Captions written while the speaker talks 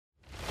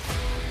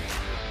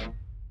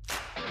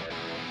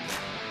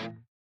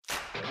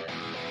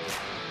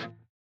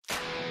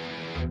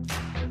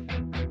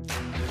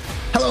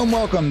Hello and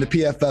welcome to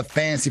PFF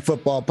Fantasy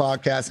Football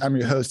Podcast. I'm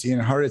your host, Ian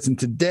Hartitz, and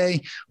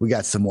today we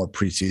got some more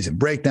preseason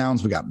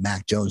breakdowns. We got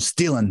Mac Jones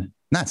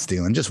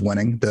just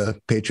winning the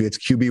Patriots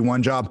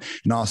QB1 job,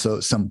 and also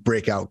some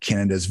breakout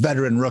candidates,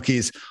 veteran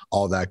rookies,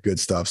 all that good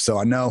stuff. So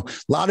I know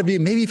a lot of you,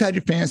 maybe you've had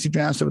your fantasy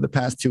drafts over the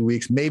past 2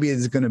 weeks. Maybe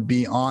it's going to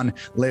be on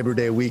Labor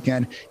Day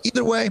weekend.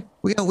 Either way,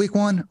 we got week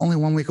one, only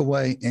 1 week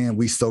away, and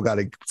we still got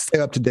to stay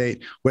up to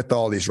date with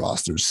all these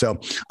rosters. So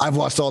I've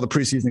watched all the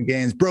preseason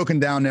games, broken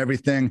down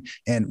everything,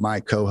 and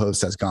my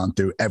co-host has gone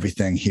through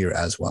everything here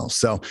as well.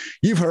 So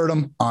you've heard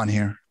him on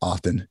here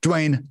often.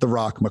 Dwayne "The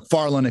Rock"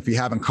 McFarland. If you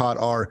haven't caught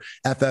our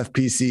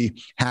FFPC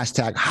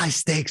hashtag high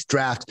stakes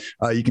draft,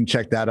 you can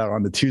check that out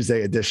on the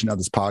Tuesday edition of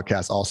this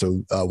podcast.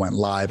 Also went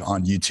live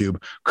on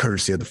YouTube,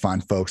 courtesy of the fine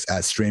folks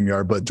at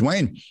StreamYard. But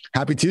Dwayne,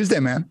 happy Tuesday,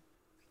 man.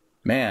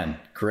 Man,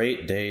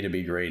 great day to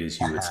be great,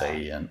 as you would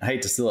say, Ian. I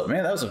hate to steal it.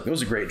 Man, it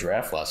was a great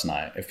draft last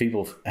night. If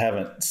people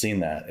haven't seen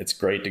that, it's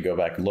great to go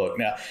back and look.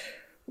 Now,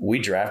 we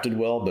drafted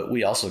well, but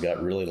we also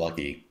got really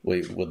lucky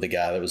with the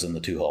guy that was in the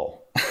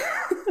 2-hole.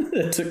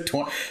 It took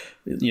 20.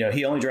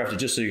 He only drafted,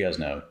 just so you guys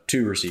know,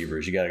 2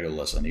 receivers. You got to go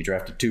listen. He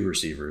drafted 2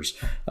 receivers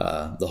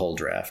the whole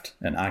draft.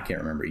 And I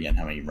can't remember, Ian,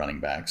 how many running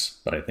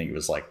backs, but I think it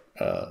was like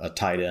a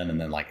tight end and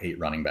then like 8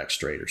 running backs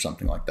straight or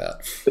something like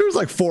that. There was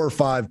like 4 or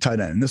 5 tight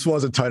end. This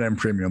was a tight end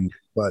premium,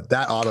 but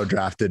that auto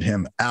drafted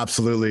him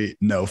absolutely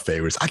no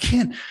favors. I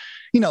can't,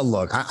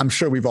 look, I'm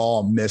sure we've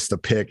all missed a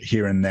pick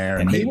here and there.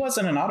 And he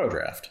wasn't an auto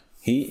draft.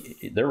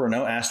 There were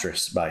no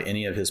asterisks by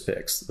any of his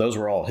picks. Those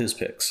were all his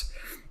picks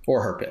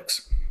or her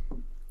picks.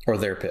 Or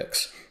their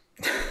picks.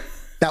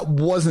 That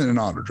wasn't an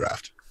auto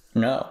draft.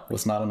 No, it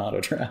was not an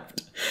auto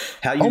draft.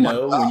 How you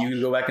know when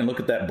you go back and look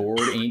at that board,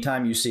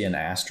 anytime you see an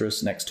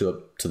asterisk next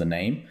to the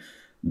name,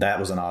 that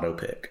was an auto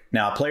pick.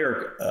 Now, a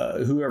player,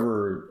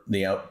 whoever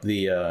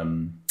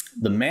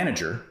the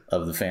manager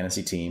of the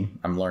fantasy team,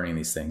 I'm learning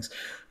these things.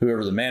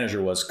 Whoever the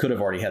manager was could have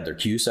already had their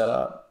queue set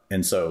up,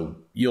 and so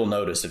you'll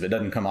notice if it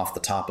doesn't come off the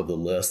top of the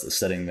list that's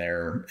sitting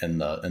there in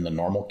the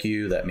normal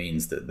queue, that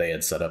means that they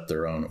had set up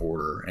their own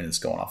order and it's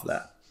going off of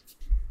that.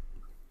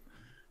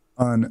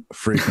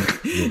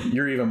 Unfreaking.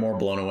 You're even more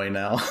blown away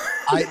now.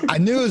 I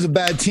knew it was a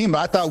bad team, but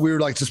I thought we were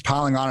like just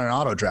piling on an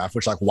auto draft,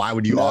 which why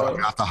would you auto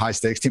draft a high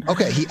stakes team?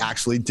 Okay, he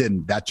actually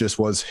didn't. That just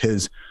was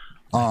his.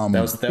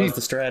 That was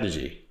the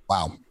strategy.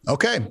 Wow.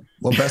 Okay.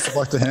 Well, best of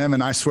luck to him.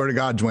 And I swear to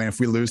God, Dwayne,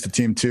 if we lose to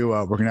team 2,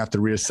 we're going to have to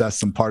reassess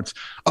some parts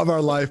of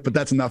our life. But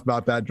that's enough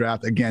about that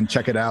draft. Again,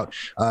 check it out.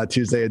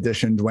 Tuesday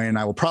edition. Dwayne and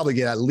I will probably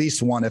get at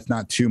least 1, if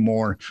not 2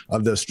 more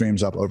of those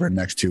streams up over the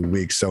next 2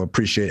 weeks. So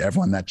appreciate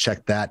everyone that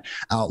checked that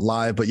out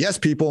live. But yes,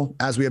 people,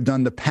 as we have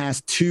done the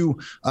past 2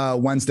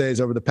 Wednesdays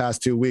over the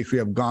past 2 weeks, we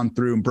have gone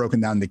through and broken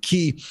down the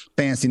key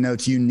fantasy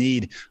notes you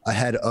need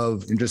ahead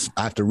of, and just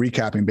after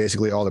recapping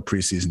basically all the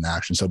preseason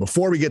action. So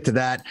before we get to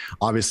that,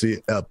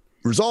 obviously,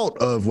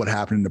 result of what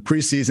happened in the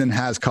preseason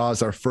has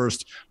caused our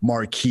first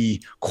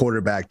marquee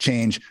quarterback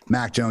change.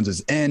 Mac Jones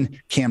is in.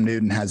 Cam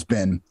Newton has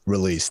been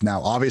released. Now,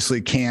 obviously,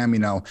 Cam,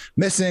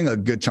 missing a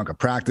good chunk of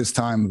practice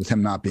time with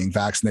him not being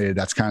vaccinated.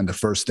 That's kind of the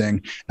first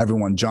thing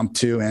everyone jumped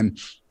to. And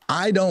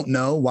I don't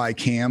know why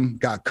Cam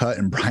got cut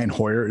and Brian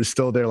Hoyer is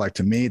still there. Like,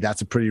 to me,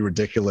 that's a pretty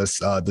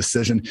ridiculous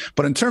decision.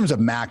 But in terms of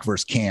Mac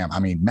versus Cam,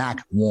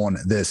 Mac won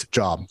this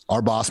job.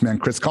 Our boss man,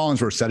 Chris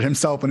Collinsworth, said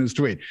himself in his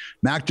tweet,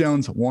 Mac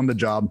Jones won the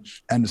job.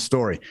 End of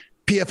story.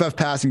 PFF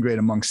passing grade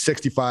among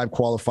 65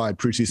 qualified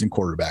preseason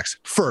quarterbacks.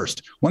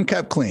 First, when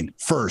kept clean.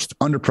 First,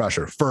 under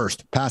pressure.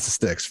 First, pass the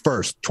sticks.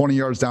 First, 20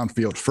 yards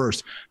downfield.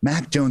 First,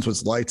 Mac Jones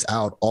was lights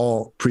out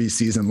all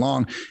preseason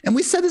long. And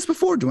we said this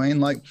before, Dwayne,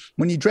 like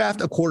when you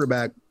draft a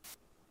quarterback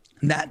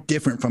that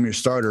different from your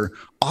starter,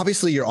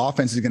 obviously your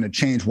offense is going to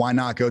change. Why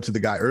not go to the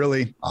guy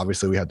early?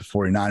 Obviously, we had the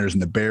 49ers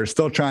and the Bears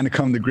still trying to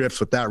come to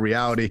grips with that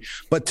reality.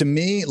 But to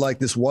me,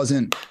 this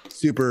wasn't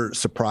super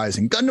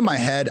surprising. Gun to my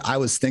head, I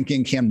was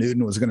thinking Cam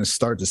Newton was going to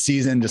start the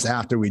season just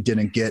after we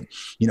didn't get,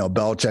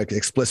 Belichick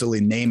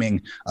explicitly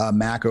naming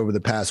Mac over the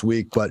past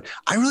week. But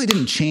I really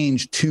didn't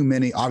change too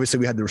many. Obviously,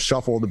 we had to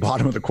shuffle the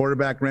bottom of the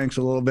quarterback ranks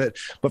a little bit.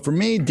 But for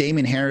me,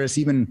 Damian Harris,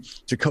 even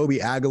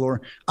Jacoby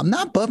Aguilar, I'm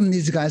not bumping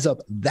these guys up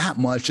that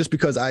much just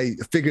because I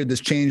figured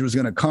this change was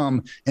going to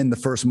come in the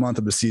first month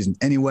of the season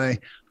anyway.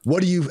 How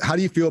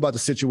do you feel about the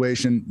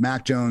situation?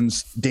 Mac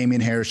Jones,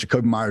 Damian Harris,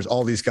 Jacoby Myers,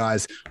 all these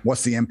guys.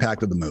 What's the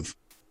impact of the move?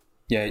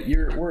 Yeah,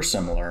 we're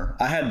similar.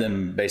 I had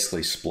them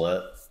basically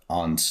split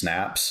on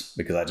snaps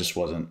because I just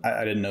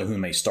I didn't know who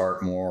may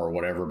start more or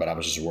whatever, but I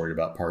was just worried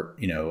about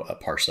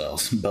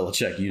Parcells,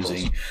 Belichick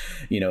using,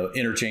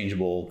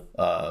 interchangeable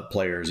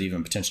players,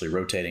 even potentially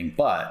rotating.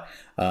 But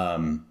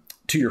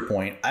to your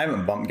point, I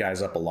haven't bumped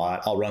guys up a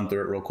lot. I'll run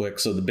through it real quick.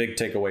 So the big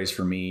takeaways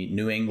for me,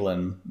 New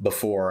England,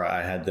 before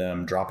I had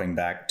them dropping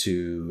back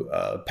to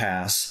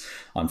pass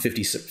on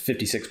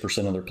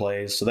 56% of their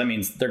plays. So that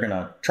means they're going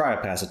to try a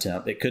pass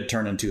attempt. It could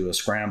turn into a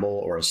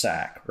scramble or a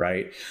sack,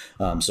 right?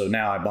 So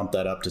now I bumped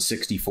that up to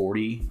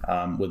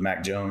 60-40 with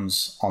Mac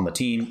Jones on the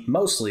team,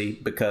 mostly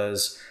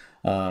because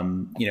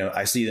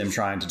I see them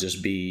trying to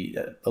just be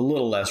a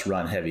little less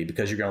run heavy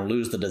because you're going to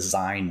lose the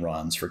design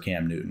runs for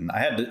Cam Newton. I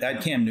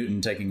had Cam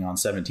Newton taking on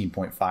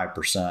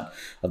 17.5%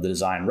 of the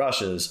design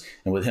rushes,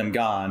 and with him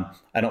gone,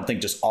 I don't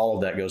think just all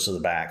of that goes to the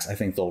backs. I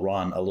think they'll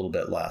run a little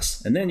bit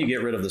less. And then you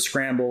get rid of the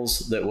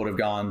scrambles that would have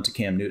gone to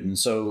Cam Newton.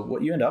 So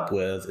what you end up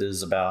with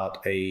is about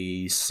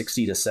a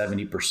 60 to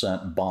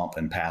 70% bump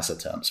in pass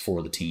attempts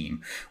for the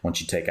team once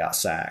you take out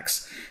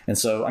sacks. And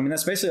so,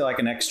 that's basically like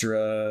an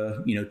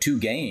extra, 2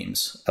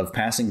 games of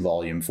passing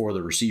volume for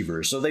the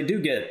receivers. So they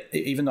do get,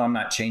 even though I'm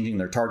not changing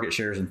their target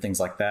shares and things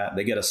like that,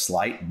 they get a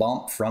slight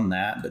bump from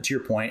that. But to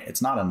your point,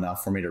 it's not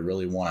enough for me to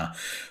really want to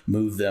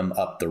move them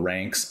up the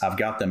ranks. I've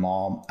got them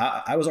all.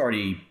 I was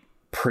already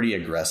pretty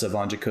aggressive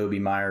on Jakobi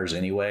Meyers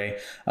anyway.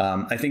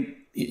 I think,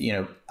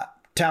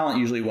 talent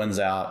usually wins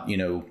out.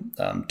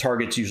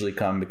 Targets usually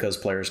come because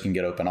players can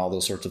get open, all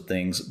those sorts of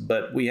things.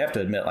 But we have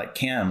to admit, like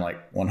Cam,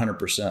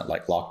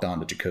 100% locked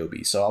on to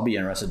Jakobi. So I'll be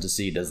interested to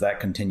see, does that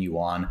continue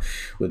on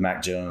with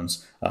Mac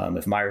Jones?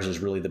 If Myers is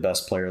really the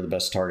best player, the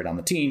best target on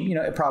the team,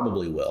 it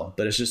probably will.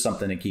 But it's just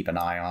something to keep an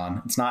eye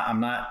on. I'm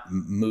not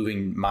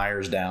moving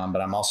Myers down,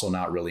 but I'm also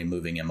not really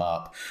moving him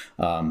up.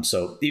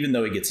 So even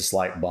though he gets a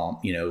slight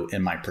bump,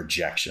 in my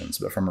projections,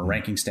 but from a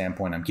ranking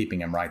standpoint, I'm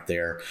keeping him right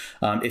there.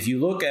 If you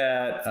look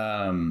at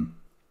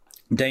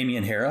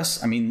Damian Harris,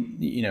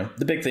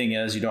 the big thing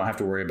is you don't have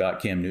to worry about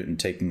Cam Newton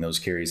taking those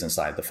carries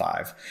inside the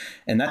 5.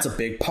 And that's a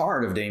big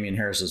part of Damian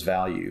Harris's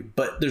value.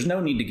 But there's no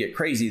need to get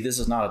crazy. This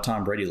is not a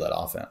Tom Brady-led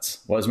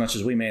offense. Well, as much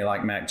as we may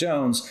like Mac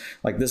Jones,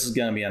 this is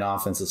going to be an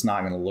offense that's not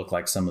going to look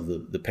like some of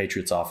the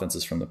Patriots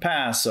offenses from the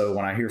past. So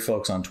when I hear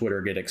folks on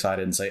Twitter get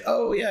excited and say,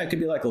 oh, yeah, it could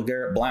be like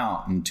LeGarrette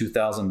Blount in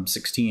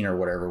 2016 or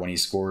whatever when he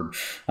scored,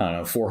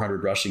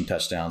 400 rushing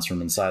touchdowns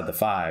from inside the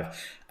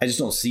 5, I just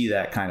don't see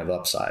that kind of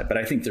upside. But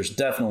I think there's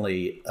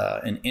definitely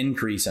an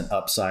increase in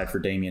upside for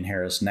Damian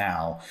Harris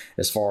now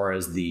as far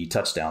as the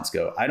touchdowns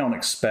go.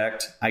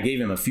 I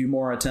gave him a few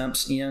more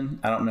attempts,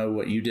 Ian. I don't know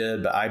what you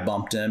did, but I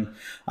bumped him.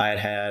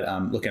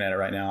 I'm looking at it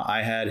right now.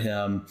 I had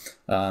him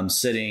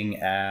sitting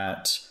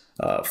at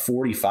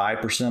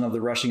 45% of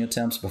the rushing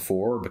attempts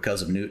before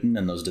because of Newton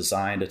and those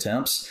designed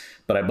attempts.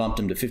 But I bumped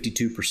him to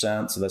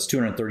 52%. So that's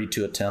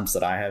 232 attempts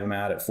that I have him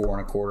at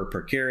 4.25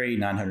 per carry,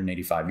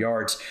 985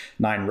 yards,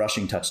 9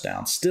 rushing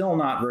touchdowns. Still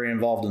not very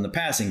involved in the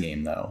passing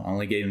game, though. I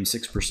only gave him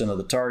 6% of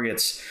the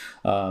targets.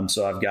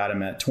 So I've got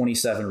him at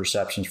 27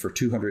 receptions for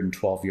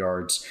 212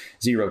 yards,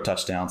 0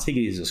 touchdowns. He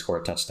could easily score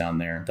a touchdown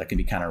there. That can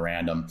be kind of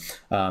random.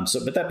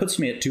 But that puts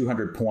me at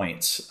 200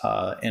 points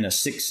in a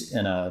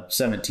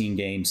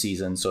 17-game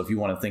season. So if you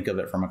want to think of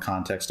it from a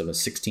context of a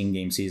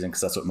 16-game season,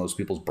 because that's what most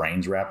people's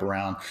brains wrap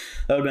around,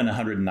 that would have been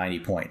 190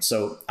 points.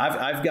 So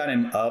I've got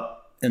him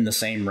up in the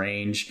same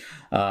range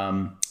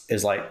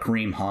as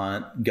Kareem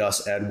Hunt,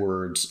 Gus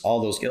Edwards,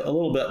 all those, a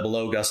little bit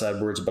below Gus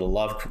Edwards, but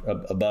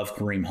above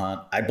Kareem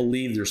Hunt. I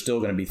believe there's still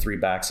going to be 3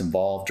 backs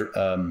involved.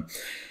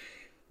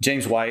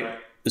 James White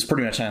is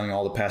pretty much handling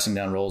all the passing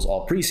down roles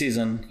all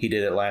preseason. He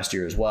did it last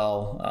year as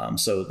well.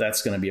 So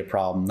that's going to be a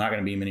problem. Not going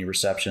to be many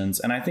receptions.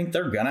 And I think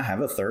they're going to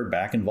have a 3rd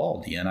back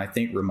involved. And I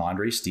think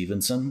Ramondre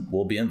Stevenson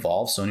will be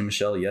involved. Sony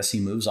Michel, yes,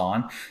 he moves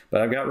on. But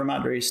I've got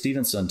Ramondre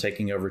Stevenson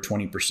taking over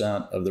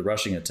 20% of the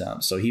rushing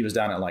attempts. So he was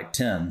down at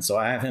 10. So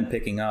I have him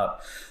picking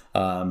up,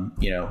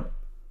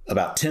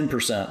 about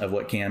 10% of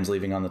what Cam's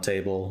leaving on the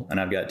table. And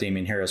I've got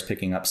Damian Harris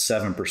picking up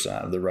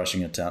 7% of the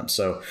rushing attempts.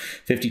 So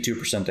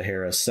 52% to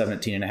Harris,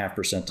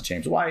 17.5% to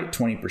James White,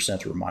 20%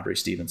 to Ramondre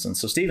Stevenson.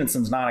 So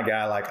Stevenson's not a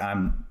guy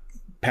I'm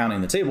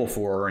pounding the table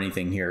for or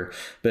anything here.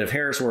 But if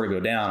Harris were to go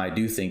down, I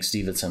do think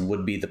Stevenson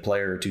would be the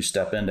player to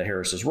step into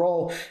Harris's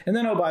role. And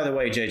then, oh, by the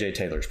way, J.J.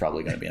 Taylor's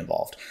probably going to be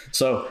involved.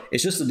 So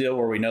it's just a deal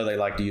where we know they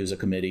like to use a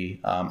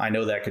committee. I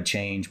know that could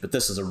change, but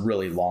this is a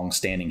really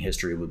long-standing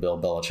history with Bill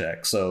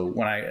Belichick. So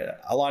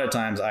a lot of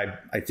times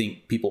I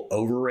think people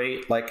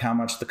overrate how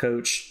much the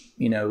coach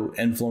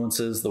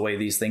influences the way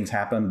these things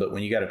happen. But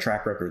when you got a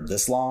track record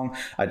this long,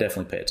 I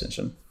definitely pay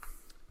attention.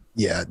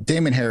 Yeah,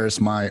 Damon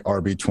Harris, my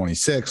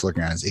RB26,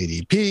 looking at his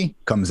ADP,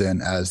 comes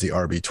in as the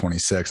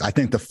RB26. I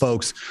think the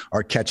folks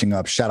are catching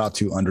up. Shout out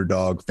to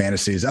Underdog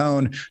Fantasy's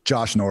own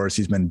Josh Norris.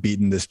 He's been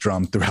beating this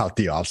drum throughout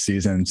the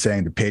offseason,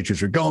 saying the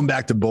Patriots are going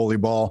back to bully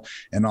ball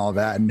and all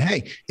that. And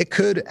hey, it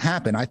could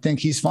happen. I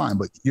think he's fine.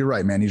 But you're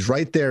right, man. He's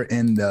right there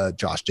in the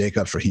Josh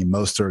Jacobs, Raheem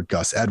Mostert,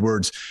 Gus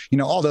Edwards,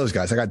 all those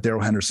guys. I got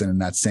Darrell Henderson in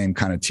that same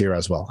kind of tier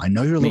as well. I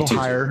know you're a little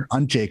higher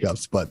on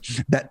Jacobs, but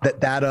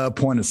that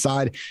point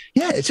aside,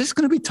 yeah, it's just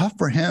going to be tough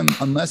for him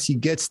unless he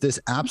gets this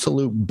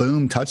absolute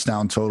boom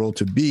touchdown total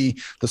to be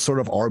the sort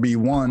of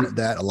RB1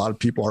 that a lot of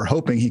people are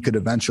hoping he could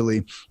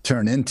eventually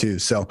turn into.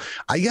 So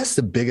I guess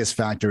the biggest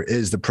factor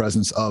is the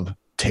presence of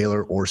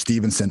Taylor or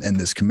Stevenson in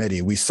this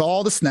committee. We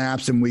saw the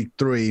snaps in week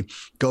 3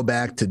 go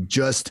back to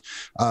just,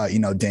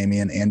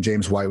 Damian and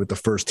James White with the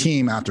first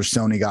team after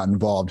Sony got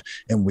involved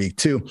in week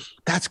 2.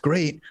 That's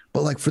great.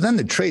 But like for them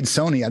to trade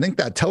Sony, I think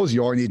that tells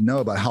you all you need to know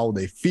about how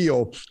they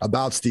feel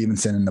about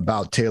Stevenson and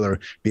about Taylor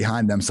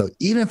behind them. So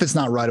even if it's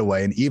not right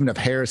away, and even if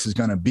Harris is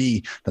going to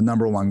be the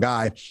number one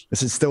guy,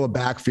 this is still a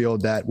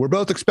backfield that we're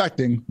both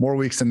expecting more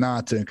weeks than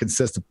not to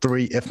consist of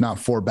 3, if not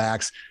 4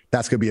 backs.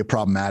 That's going to be a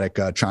problematic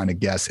trying to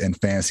guess in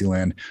fantasy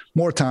land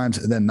more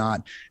times than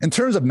not. In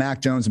terms of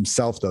Mac Jones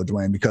himself, though,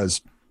 Dwayne,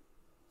 because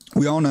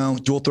we all know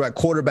dual threat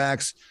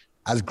quarterbacks,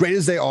 as great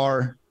as they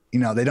are,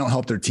 they don't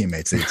help their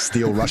teammates. They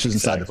steal rushes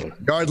inside the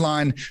yard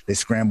line. They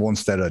scramble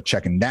instead of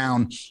checking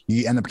down.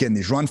 You end up getting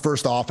these run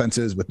first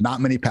offenses with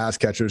not many pass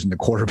catchers, and the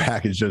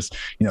quarterback is just,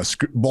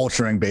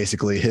 vulturing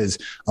basically his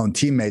own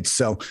teammates.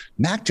 So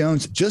Mac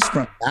Jones, just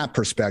from that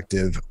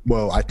perspective,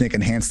 will, I think,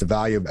 enhance the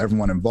value of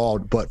everyone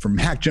involved. But for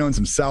Mac Jones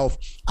himself,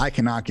 I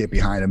cannot get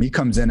behind him. He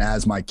comes in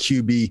as my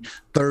QB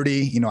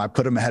 30. I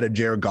put him ahead of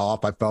Jared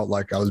Goff. I felt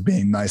like I was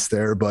being nice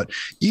there, but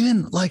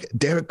even like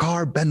Derek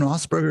Carr, Ben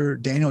Roethlisberger,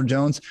 Daniel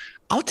Jones,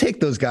 I'll take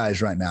those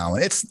guys right now.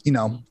 It's,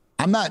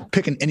 I'm not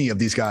picking any of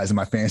these guys in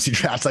my fantasy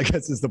drafts, I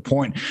guess is the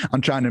point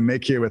I'm trying to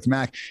make here with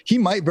Mac. He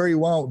might very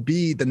well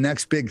be the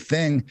next big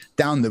thing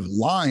down the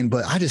line,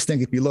 but I just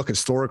think if you look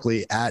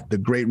historically at the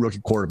great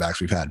rookie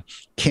quarterbacks we've had,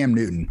 Cam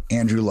Newton,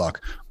 Andrew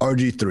Luck,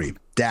 RG3,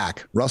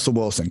 Dak, Russell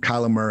Wilson,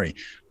 Kyler Murray,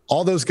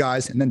 all those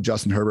guys, and then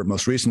Justin Herbert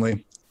most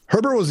recently.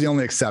 Herbert was the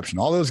only exception.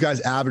 All those guys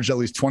averaged at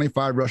least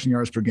 25 rushing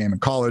yards per game in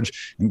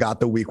college and got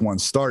the week 1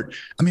 start.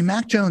 I mean,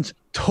 Mac Jones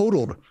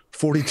totaled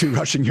 42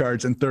 rushing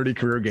yards in 30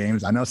 career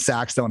games. I know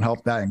sacks don't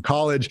help that in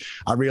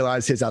college. I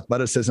realized his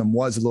athleticism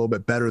was a little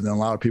bit better than a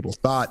lot of people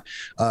thought,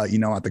 at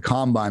the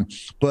combine.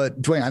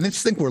 But Dwayne, I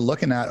just think we're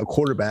looking at a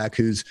quarterback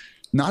who's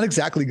not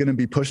exactly going to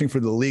be pushing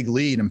for the league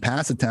lead in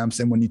pass attempts.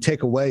 And when you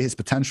take away his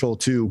potential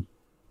to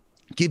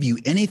give you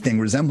anything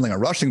resembling a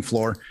rushing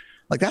floor,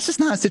 like that's just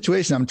not a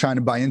situation I'm trying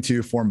to buy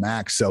into for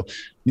Max. So,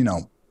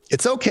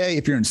 it's okay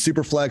if you're in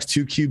super flex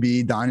 2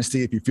 QB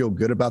dynasty, if you feel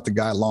good about the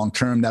guy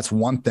long-term, that's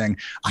one thing.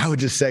 I would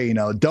just say,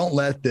 don't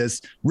let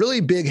this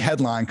really big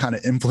headline kind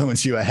of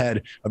influence you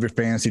ahead of your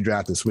fantasy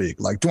draft this week.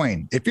 Like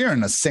Dwayne, if you're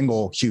in a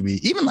single QB,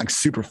 even like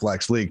super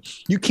flex league,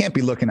 you can't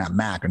be looking at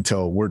Mac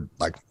until we're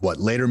like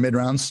later mid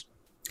rounds.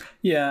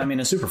 Yeah. I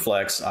mean, a super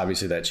flex,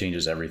 obviously that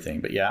changes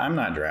everything, but yeah, I'm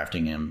not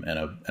drafting him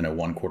in a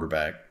 1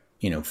 quarterback,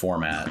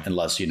 format,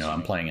 unless,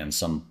 I'm playing in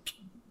some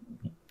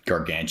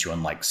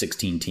gargantuan like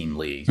 16 team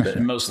league, but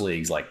in most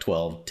leagues like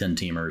 12 10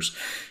 teamers,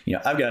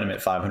 I've got him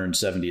at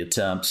 570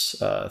 attempts,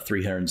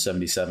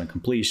 377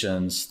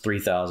 completions,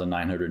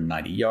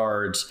 3,990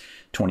 yards,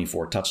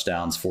 24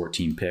 touchdowns,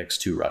 14 picks,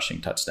 2 rushing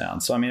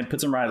touchdowns. So I mean, it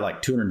puts him right at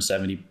like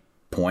 270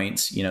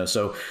 points,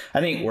 so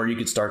I think where you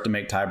could start to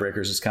make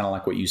tiebreakers is kind of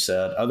like what you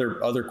said, other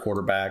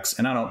quarterbacks.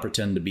 And I don't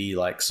pretend to be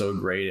like so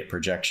great at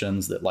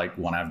projections that like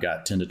when I've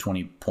got 10 to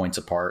 20 points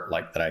apart,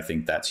 like that, I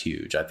think that's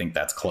huge. I think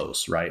that's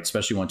close, right?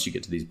 Especially once you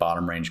get to these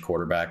bottom range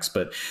quarterbacks.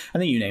 But I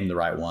think you named the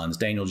right ones: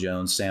 Daniel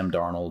Jones, Sam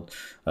Darnold,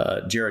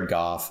 Jared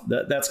Goff.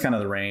 That's kind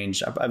of the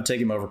range. I've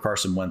taken him over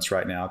Carson Wentz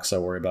right now because I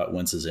worry about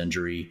Wentz's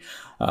injury.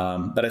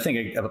 But I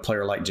think a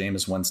player like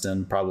Jameis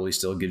Winston probably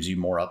still gives you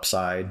more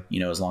upside,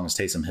 as long as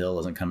Taysom Hill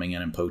isn't coming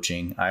in and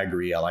poaching. I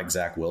agree. I like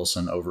Zach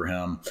Wilson over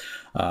him.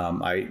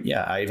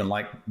 I even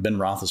like Ben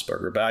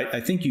Roethlisberger, but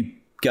I think you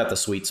got the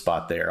sweet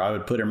spot there. I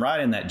would put him right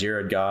in that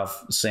Jared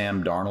Goff,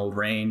 Sam Darnold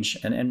range.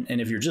 And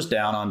if you're just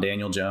down on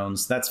Daniel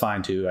Jones, that's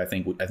fine too. I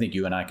think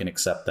you and I can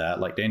accept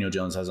that. Like Daniel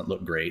Jones hasn't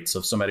looked great. So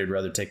if somebody would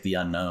rather take the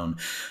unknown,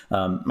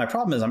 my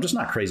problem is I'm just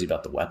not crazy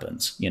about the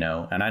weapons,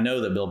 and I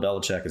know that Bill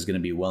Belichick is going to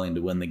be willing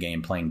to win the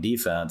game playing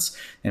defense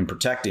and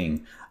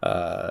protecting,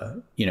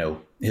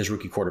 his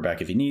rookie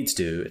quarterback if he needs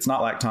to. It's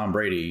not like Tom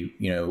Brady,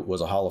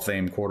 was a Hall of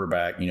Fame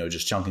quarterback,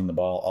 just chunking the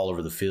ball all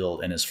over the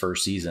field in his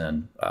first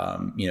season,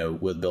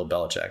 with Bill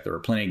Belichick. There were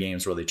plenty of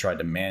games where they tried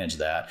to manage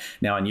that.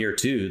 Now in year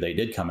 2, they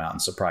did come out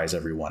and surprise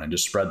everyone and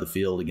just spread the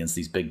field against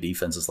these big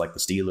defenses like the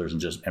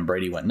Steelers, and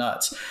Brady went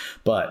nuts.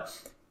 But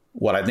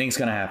what I think is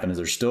going to happen is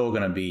there's still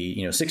going to be,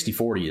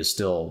 60-40 is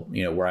still,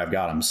 where I've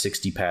got them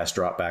 60 pass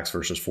dropbacks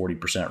versus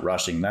 40%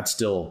 rushing. That's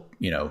still,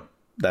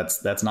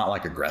 that's not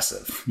like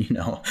aggressive,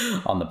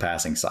 on the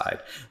passing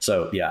side.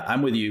 So yeah,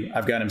 I'm with you.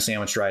 I've got him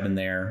sandwiched right in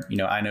there.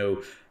 I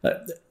know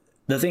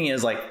the thing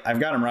is, like, I've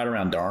got him right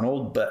around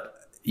Darnold, but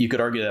you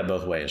could argue that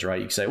both ways, right?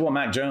 You could say, well,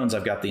 Mac Jones,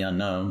 I've got the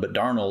unknown, but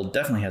Darnold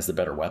definitely has the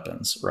better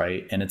weapons,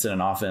 right? And it's in an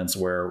offense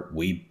where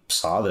we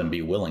saw them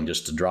be willing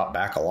just to drop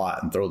back a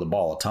lot and throw the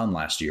ball a ton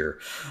last year.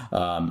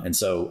 And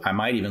so I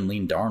might even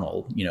lean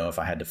Darnold, if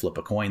I had to flip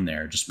a coin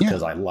there, just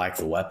because I like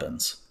the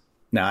weapons.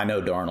 Now, I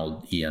know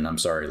Darnold, Ian, I'm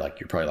sorry,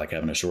 like you're probably like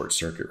having a short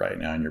circuit right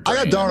now in your brain.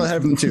 I got Darnold ahead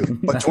of him too.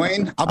 But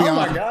Dwayne, I'll be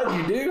honest. Oh my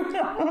God, you do?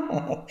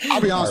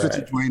 I'll be honest with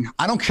you, Dwayne.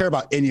 I don't care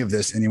about any of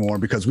this anymore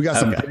because we got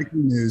some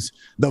breaking news.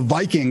 The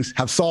Vikings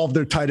have solved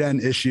their tight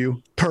end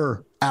issue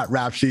per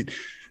 @Rap Sheet.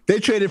 They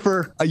traded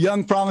for a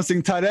young,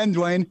 promising tight end,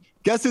 Dwayne.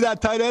 Guess who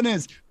that tight end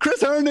is?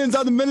 Chris Herndon's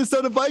on the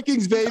Minnesota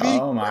Vikings, baby.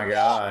 Oh, my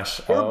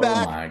gosh. We're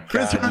back.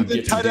 Chris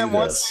Herndon, tight end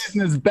one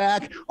season, is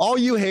back. All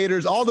you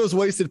haters, all those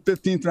wasted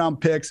 15th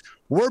round picks,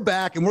 we're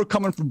back and we're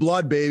coming for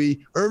blood,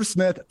 baby. Irv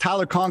Smith,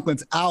 Tyler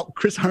Conklin's out.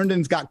 Chris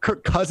Herndon's got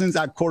Kirk Cousins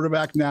at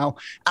quarterback now.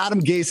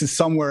 Adam Gase is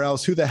somewhere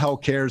else. Who the hell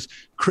cares?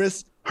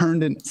 Chris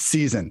Herndon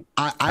season.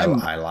 I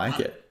like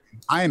it.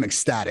 I am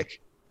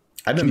ecstatic.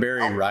 I've been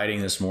buried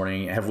writing this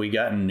morning. Have we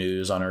gotten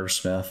news on Irv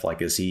Smith?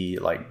 Like, is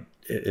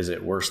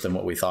it worse than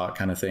what we thought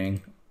kind of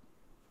thing?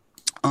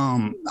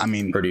 I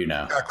mean, or do you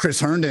know?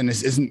 Chris Herndon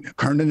isn't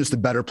Herndon is the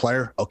better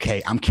player?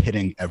 Okay, I'm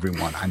kidding,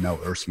 everyone. I know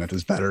Irv Smith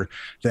is better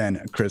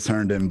than Chris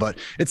Herndon, but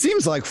it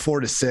seems like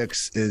 4 to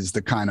 6 is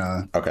the kind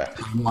of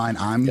line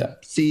I'm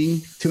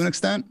seeing to an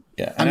extent.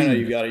 Yeah, I know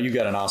you've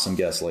got an awesome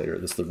guest later.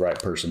 That's the right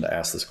person to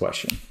ask this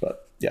question,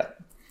 but yeah.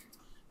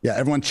 Yeah,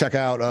 everyone check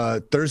out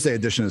Thursday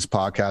edition of this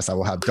podcast. I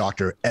will have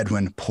Dr.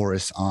 Edwin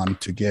Porras on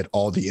to get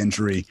all the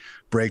injury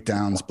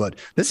breakdowns. But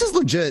this is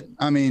legit.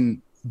 I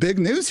mean, big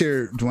news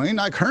here, Dwayne.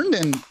 Like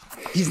Herndon,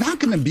 he's not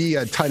going to be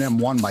a tight end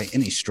 1 by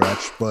any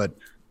stretch, but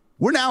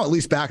we're now at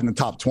least back in the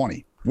top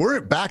 20.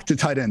 We're back to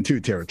tight end 2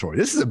 territory.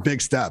 This is a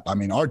big step. I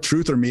mean, our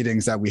truther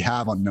meetings that we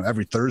have on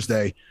every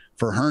Thursday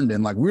for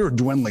Herndon, like we were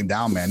dwindling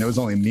down, man. It was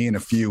only me and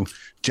a few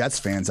Jets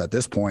fans at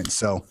this point.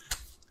 So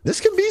this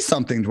could be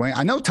something, Dwayne.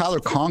 I know Tyler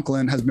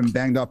Conklin has been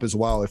banged up as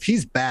well. If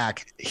he's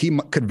back, he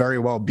could very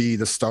well be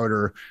the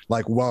starter,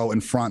 like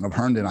in front of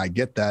Herndon. I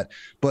get that.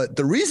 But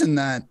the reason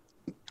that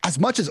as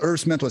much as Irv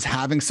Smith was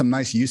having some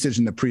nice usage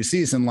in the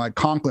preseason, like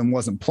Conklin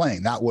wasn't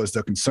playing. That was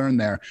the concern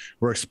there.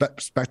 We're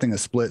expecting a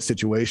split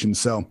situation.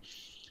 So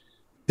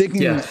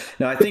thinking,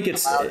 I think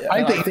it's,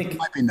 I think it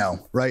might be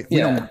no, right? We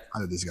don't want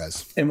either of these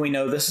guys. And we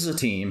know this is a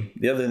team.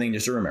 The other thing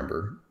just to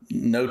remember,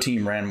 no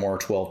team ran more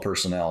 12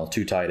 personnel,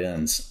 2 tight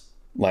ends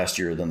last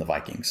year than the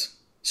Vikings.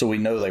 So we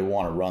know they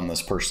want to run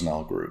this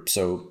personnel group.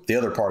 So the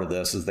other part of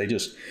this is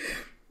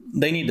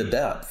they need the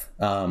depth,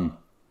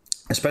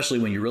 especially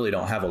when you really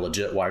don't have a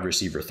legit wide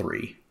receiver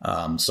 3.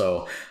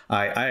 So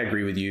I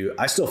agree with you.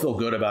 I still feel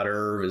good about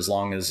Irv as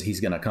long as he's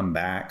going to come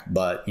back.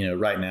 But,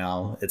 right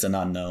now it's an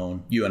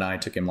unknown. You and I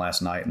took him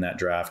last night in that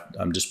draft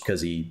just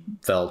because he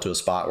fell to a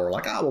spot where we're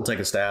like, we'll take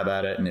a stab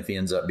at it. And if he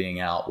ends up being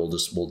out,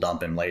 we'll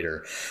dump him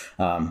later.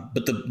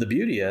 But the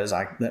beauty is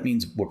that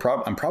means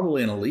I'm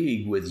probably in a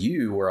league with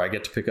you where I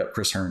get to pick up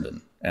Chris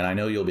Herndon. And I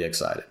know you'll be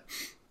excited.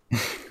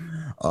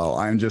 Oh,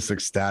 I'm just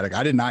ecstatic.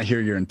 I did not hear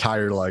your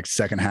entire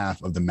second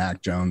half of the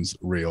Mac Jones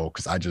reel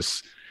because I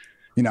just,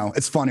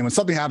 it's funny when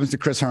something happens to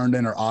Chris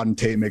Herndon or Auden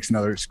Tate makes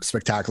another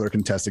spectacular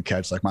contested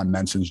catch, like my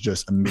mentions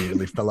just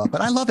immediately fill up,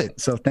 and I love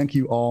it. So thank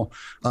you all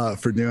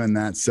for doing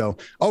that. So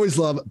always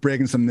love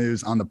breaking some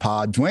news on the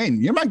pod. Dwayne,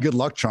 you're my good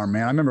luck charm,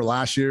 man. I remember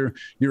last year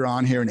you were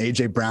on here and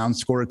AJ Brown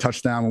scored a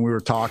touchdown when we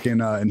were talking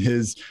in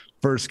his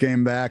first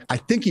game back. I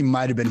think he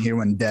might've been here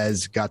when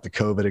Dez got the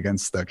COVID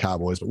against the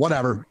Cowboys, but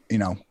whatever,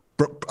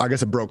 I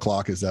guess a broke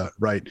clock is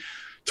right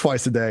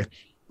twice a day.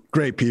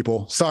 Great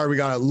people. Sorry, we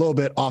got a little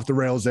bit off the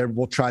rails there.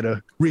 We'll try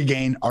to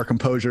regain our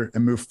composure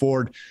and move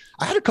forward.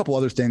 I had a couple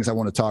other things I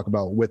want to talk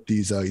about with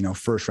these,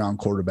 first round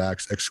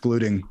quarterbacks,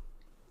 excluding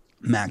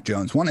Mac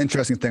Jones. One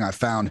interesting thing I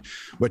found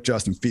with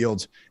Justin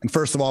Fields. And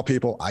first of all,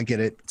 people, I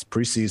get it. It's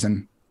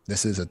preseason.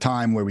 This is a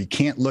time where we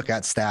can't look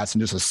at stats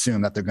and just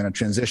assume that they're going to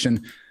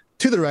transition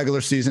to the regular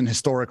season.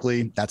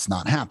 Historically, that's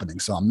not happening.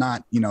 So I'm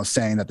not,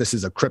 saying that this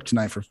is a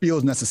kryptonite for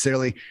Fields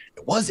necessarily.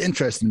 It was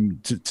interesting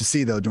to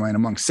see, though, Dwayne,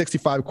 among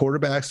 65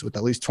 quarterbacks with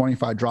at least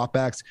 25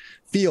 dropbacks,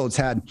 Fields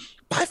had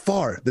by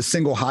far the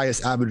single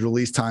highest average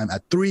release time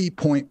at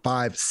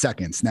 3.5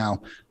 seconds.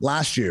 Now,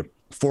 last year,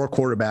 4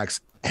 quarterbacks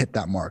hit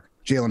that mark.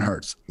 Jalen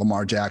Hurts,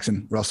 Lamar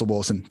Jackson, Russell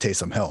Wilson,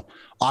 Taysom Hill.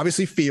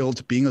 Obviously,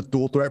 Fields, being a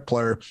dual threat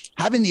player,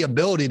 having the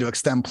ability to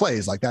extend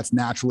plays, that's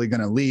naturally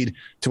going to lead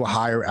to a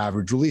higher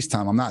average release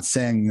time. I'm not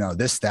saying,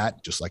 this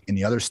stat, just like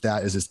any other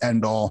stat, is this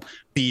end all,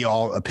 be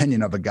all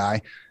opinion of a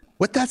guy.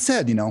 With that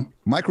said,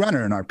 Mike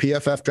Renner in our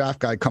PFF draft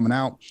guide coming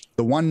out,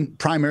 the one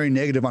primary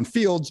negative on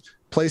Fields,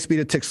 play speed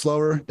a tick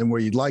slower than where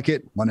you'd like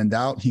it. When in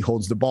doubt, he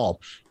holds the ball.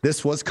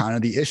 This was kind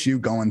of the issue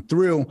going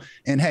through.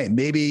 And hey,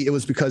 maybe it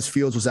was because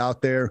Fields was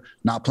out there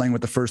not playing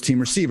with the first team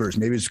receivers.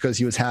 Maybe it's because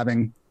he was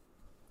having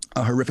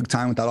a horrific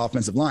time with that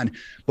offensive line.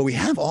 But we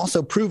have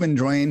also proven,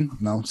 Dwayne,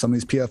 some of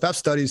these PFF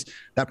studies,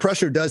 that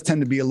pressure does tend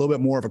to be a little bit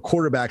more of a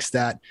quarterback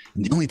stat.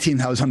 And the only team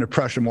that was under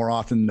pressure more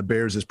often than the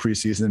Bears this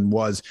preseason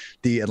was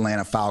the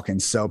Atlanta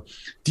Falcons. So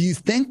do you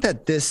think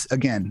that this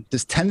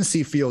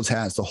tendency Fields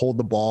has to hold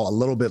the ball a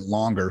little bit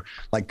longer,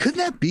 could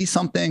that be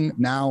something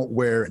now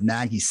where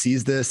Nagy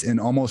sees this and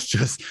almost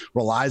just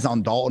relies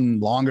on Dalton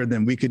longer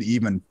than we could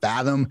even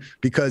fathom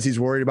because he's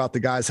worried about the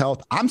guy's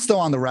health? I'm still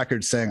on the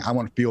record saying I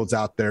want Fields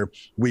out there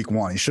week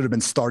 1. He should have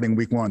been starting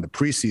week 1 in the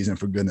preseason,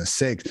 for goodness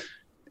sake.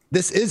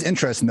 This is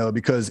interesting though,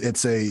 because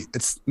it's a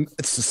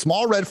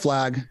small red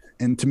flag.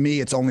 And to me,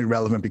 it's only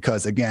relevant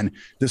because, again,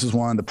 this is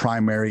one of the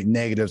primary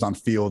negatives on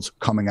Fields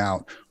coming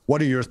out.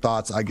 What are your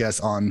thoughts, I guess,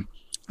 on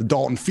the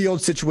Dalton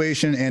Fields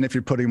situation and if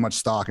you're putting much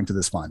stock into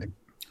this finding?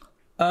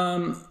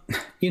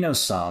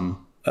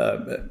 Some.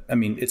 I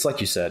mean, it's like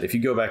you said, if you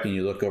go back and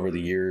you look over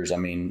the years, I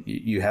mean,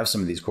 you have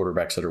some of these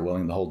quarterbacks that are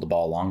willing to hold the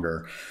ball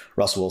longer.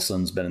 Russell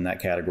Wilson's been in that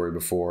category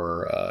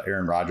before.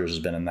 Aaron Rodgers has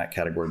been in that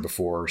category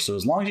before. So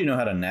as long as you know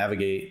how to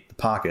navigate the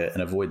pocket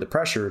and avoid the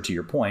pressure, to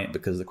your point,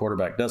 because the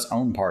quarterback does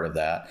own part of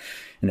that,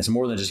 and it's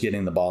more than just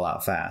getting the ball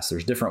out fast.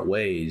 There's different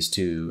ways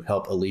to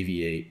help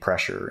alleviate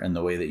pressure in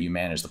the way that you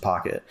manage the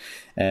pocket.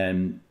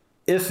 And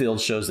if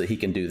Fields shows that he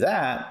can do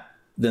that,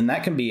 then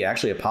that can be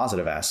actually a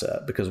positive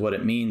asset, because what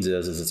it means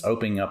is it's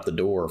opening up the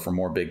door for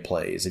more big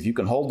plays. If you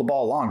can hold the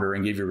ball longer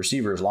and give your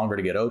receivers longer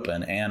to get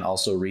open and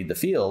also read the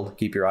field,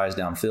 keep your eyes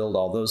downfield,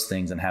 all those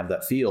things, and have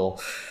that feel,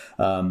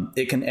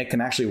 it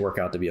can actually work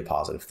out to be a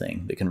positive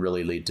thing that can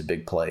really lead to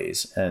big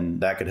plays. And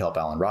that could help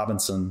Allen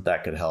Robinson.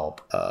 That could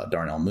help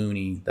Darnell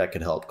Mooney. That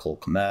could help Cole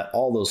Kmet.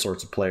 All those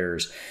sorts of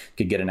players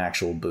could get an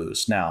actual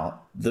boost.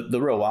 Now,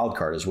 the real wild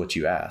card is what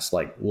you asked.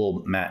 Like,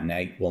 will Matt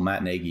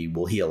Nagy,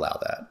 will he allow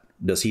that?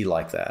 Does he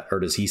like that? Or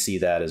does he see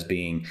that as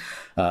being,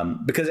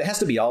 because it has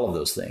to be all of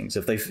those things.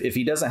 If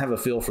he doesn't have a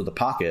feel for the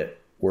pocket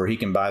where he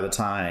can buy the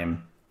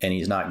time and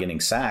he's not getting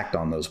sacked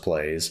on those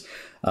plays,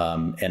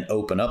 and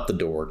open up the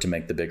door to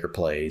make the bigger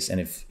plays,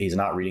 and if he's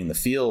not reading the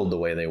field the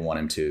way they want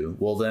him to,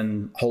 well,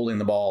 then holding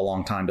the ball a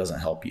long time doesn't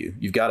help you.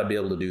 You've got to be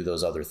able to do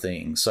those other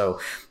things. So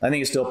I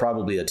think it's still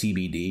probably a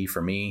TBD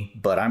for me,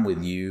 but I'm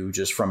with you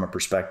just from a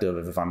perspective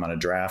of if I'm going to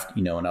draft,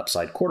 an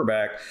upside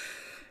quarterback,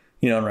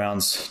 in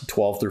rounds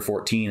 12 through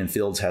 14, and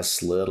Fields has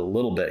slid a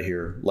little bit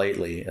here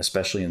lately,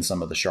 especially in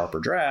some of the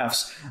sharper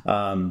drafts.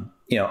 I'm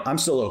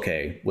still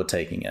okay with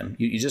taking him.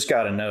 You just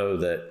got to know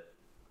that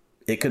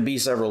it could be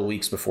several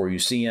weeks before you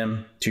see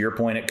him. To your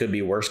point, it could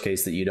be worst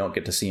case that you don't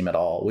get to see him at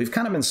all. We've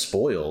kind of been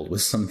spoiled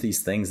with some of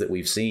these things that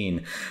we've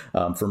seen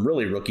from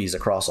really rookies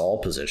across all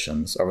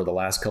positions over the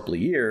last couple of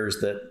years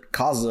that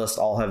causes us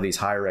to all have these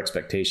higher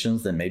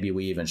expectations than maybe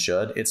we even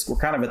should. We're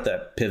kind of at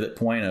that pivot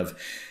point of,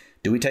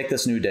 do we take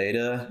this new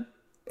data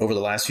over the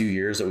last few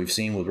years that we've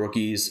seen with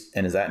rookies,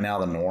 and is that now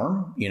the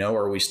norm?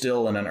 Or are we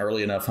still in an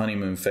early enough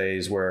honeymoon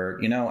phase where,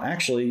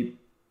 actually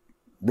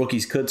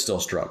rookies could still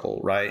struggle,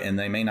 right? And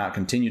they may not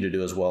continue to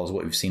do as well as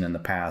what we've seen in the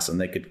past,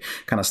 and they could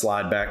kind of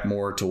slide back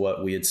more to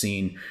what we had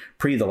seen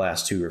pre the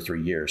last 2 or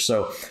 3 years.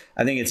 So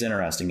I think it's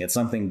interesting. It's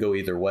something go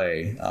either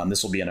way.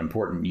 This will be an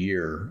important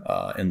year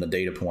in the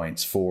data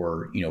points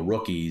for,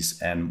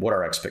 rookies and what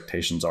our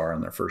expectations are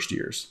in their first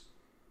years.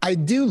 I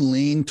do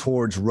lean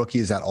towards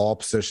rookies at all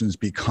positions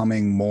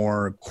becoming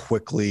more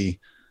quickly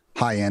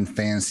high-end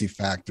fantasy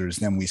factors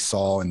than we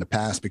saw in the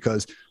past,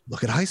 because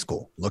look at high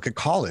school, look at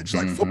college,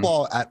 like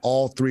football at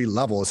all three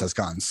levels has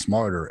gotten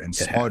smarter and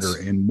smarter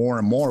and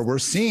more. We're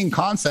seeing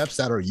concepts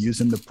that are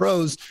used in the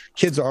pros.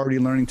 Kids are already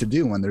learning to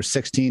do when they're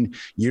 16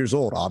 years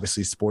old,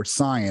 obviously sports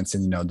science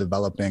and,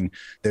 developing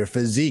their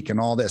physique and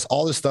all this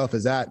stuff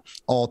is at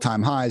all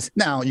time highs.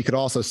 Now you could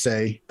also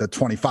say the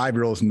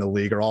 25-year-olds in the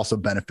league are also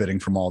benefiting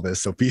from all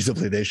this. So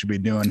feasibly they should be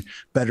doing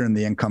better than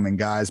the incoming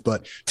guys.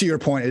 But to your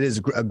point, it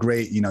is a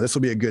great, this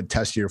will be a good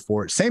test year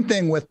for it. Same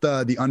thing with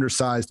the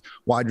undersized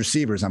wide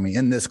receivers. I mean,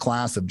 in this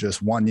class of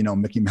just one,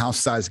 Mickey Mouse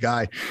sized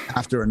guy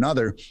after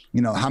another,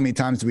 how many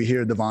times do we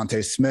hear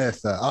Devontae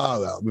Smith?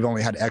 We've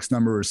only had X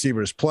number of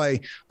receivers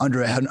play under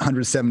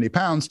 170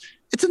 pounds.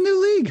 It's a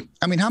new league.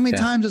 I mean, how many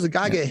times does a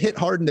guy get hit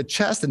hard in the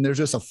chest and there's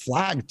just a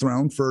flag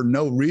thrown for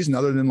no reason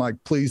other than like,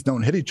 please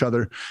don't hit each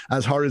other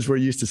as hard as we're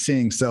used to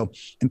seeing. So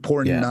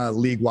important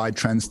league-wide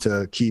trends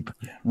to keep.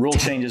 Rule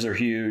changes are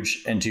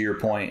huge. And to your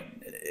point,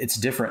 it's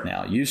different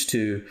now. Used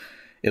to,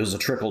 it was a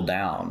trickle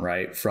down,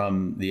 right,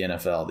 from the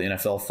NFL. The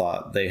NFL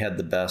thought they had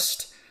the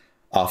best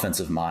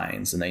offensive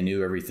minds and they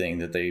knew everything,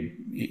 that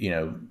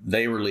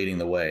they were leading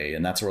the way.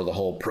 And that's where the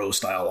whole pro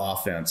style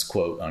offense,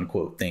 quote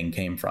unquote, thing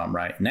came from.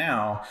 Right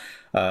now,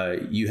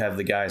 you have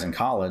the guys in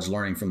college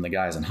learning from the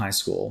guys in high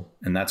school,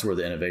 and that's where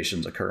the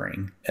innovation's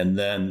occurring. And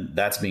then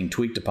that's being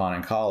tweaked upon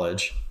in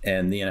college,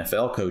 and the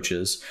NFL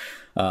coaches,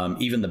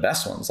 even the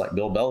best ones like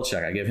Bill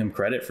Belichick, I give him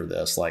credit for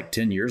this, like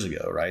 10 years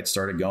ago, right?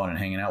 Started going and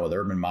hanging out with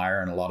Urban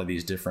Meyer and a lot of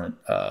these different,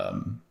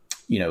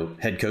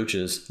 head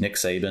coaches, Nick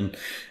Saban,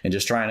 and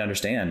just trying to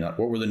understand what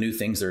were the new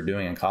things they're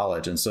doing in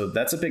college. And so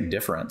that's a big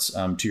difference,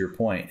 to your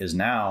point, is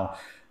now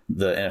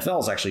the NFL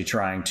is actually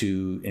trying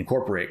to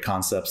incorporate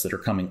concepts that are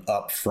coming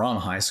up from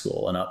high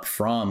school and up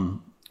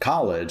from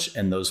college,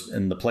 and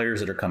the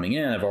players that are coming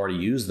in have already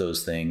used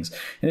those things,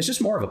 and it's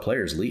just more of a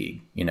players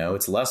league.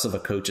 It's less of a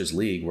coaches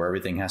league where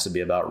everything has to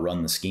be about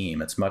run the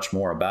scheme. It's much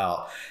more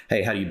about,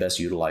 hey, how do you best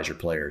utilize your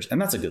players?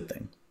 And that's a good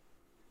thing.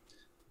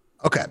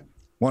 Okay.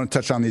 Want to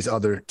touch on these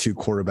other two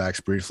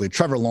quarterbacks briefly.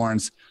 Trevor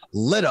Lawrence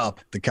lit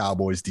up the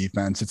Cowboys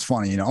defense. It's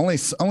funny, only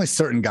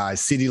certain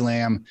guys, CeeDee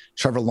Lamb,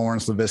 Trevor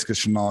Lawrence, Laviska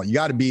Shenault, you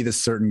got to be this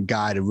certain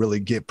guy to really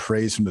get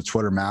praise from the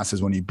Twitter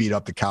masses when you beat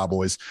up the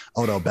Cowboys.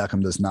 Odell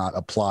Beckham does not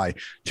apply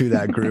to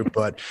that group.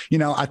 But,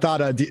 I thought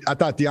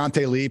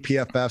Deontay Lee,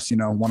 PFF's,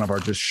 one of our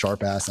just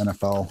sharp ass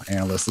NFL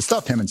analysts, the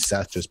stuff him and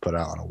Seth just put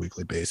out on a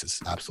weekly basis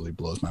absolutely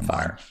blows my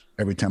mind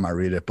every time I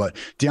read it. But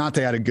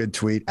Deontay had a good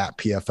tweet at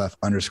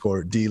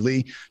PFF_D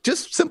Lee,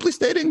 just simply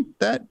stating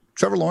that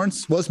Trevor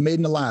Lawrence was made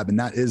in a lab, and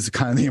that is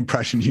kind of the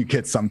impression you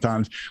get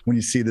sometimes when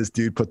you see this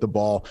dude put the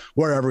ball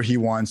wherever he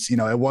wants. You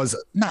know, it was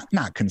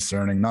not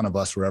concerning. None of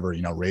us were ever,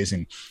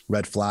 raising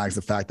red flags.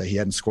 The fact that he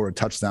hadn't scored a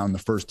touchdown in the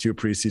first 2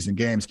 preseason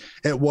games,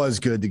 it was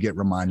good to get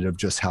reminded of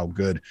just how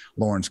good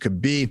Lawrence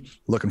could be.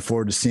 Looking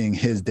forward to seeing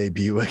his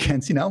debut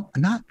against, a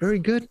not very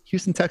good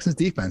Houston Texans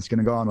defense. Going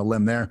to go on a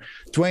limb there.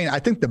 Dwayne, I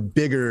think the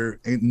bigger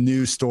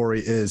news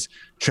story is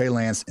Trey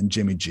Lance and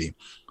Jimmy G.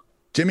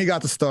 Jimmy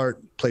got the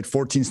start, played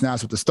 14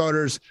 snaps with the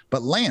starters,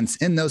 but Lance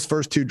in those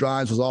first 2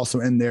 drives was also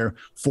in there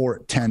for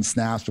 10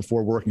 snaps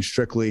before working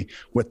strictly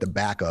with the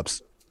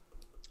backups.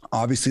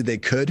 Obviously, they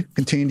could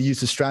continue to use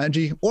the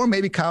strategy, or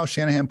maybe Kyle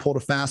Shanahan pulled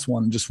a fast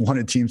one and just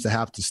wanted teams to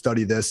have to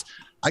study this.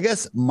 I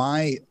guess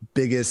my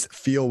biggest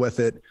feel with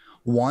it,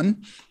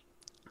 one,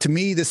 to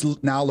me, this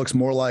now looks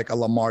more like a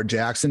Lamar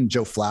Jackson,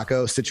 Joe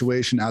Flacco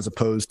situation as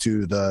opposed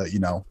to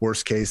the,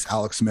 worst case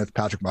Alex Smith,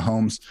 Patrick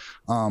Mahomes,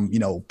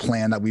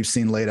 plan that we've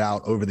seen laid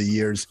out over the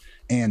years.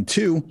 And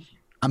 2,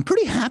 I'm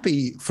pretty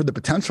happy for the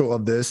potential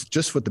of this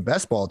just with the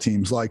best ball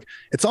teams. Like,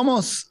 it's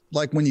almost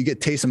like when you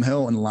get Taysom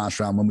Hill in the last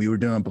round when we were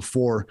doing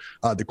before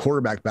the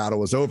quarterback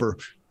battle was over.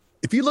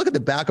 If you look at the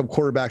backup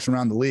quarterbacks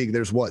around the league,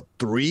 there's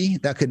 3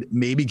 that could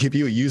maybe give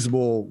you a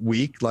usable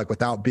week, like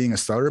without being a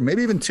starter,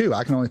 maybe even 2.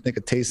 I can only think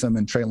of Taysom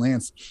and Trey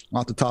Lance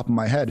off the top of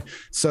my head.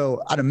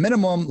 So at a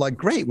minimum,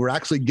 great, we're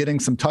actually getting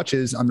some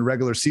touches on the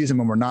regular season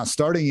when we're not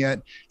starting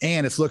yet.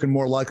 And it's looking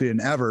more likely than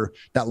ever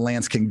that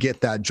Lance can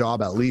get that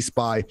job at least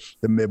by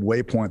the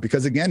midway point.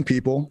 Because again,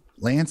 people,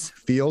 Lance,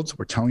 Fields,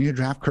 we're telling you to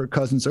draft Kirk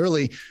Cousins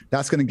early.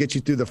 That's going to get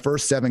you through the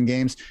first 7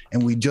 games.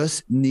 And we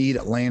just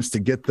need Lance to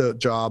get the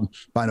job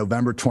by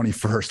November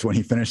 21st when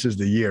he finishes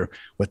the year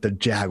with the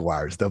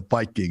Jaguars, the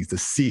Vikings, the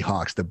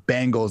Seahawks, the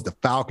Bengals, the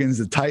Falcons,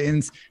 the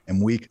Titans,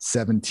 and week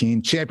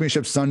 17,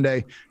 Championship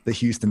Sunday, the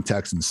Houston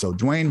Texans. So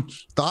Dwayne,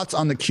 thoughts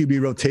on the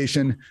QB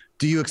rotation?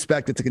 Do you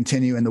expect it to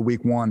continue in the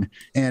week 1?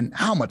 And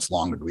how much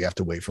longer do we have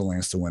to wait for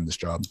Lance to win this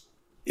job?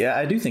 Yeah,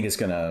 I do think it's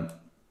going to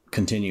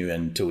continue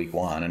into week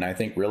 1. And I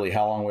think really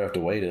how long we have to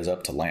wait is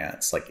up to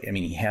Lance.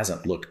 He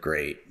hasn't looked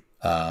great.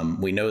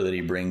 We know that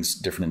he brings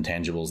different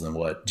intangibles than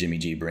what Jimmy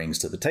G brings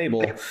to the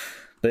table,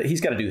 but he's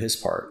got to do his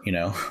part.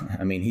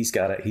 He's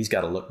got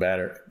to look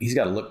better. He's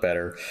got to look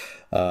better.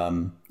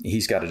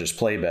 He's got to just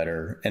play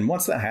better. And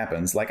once that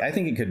happens, I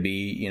think it could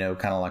be,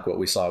 kind of like what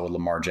we saw with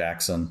Lamar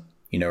Jackson.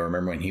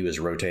 Remember when he was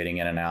rotating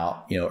in and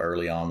out,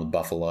 early on with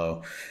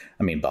Baltimore,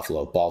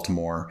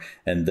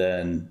 and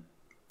then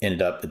ended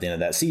up at the end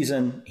of that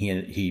season,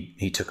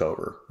 he took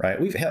over,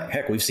 right?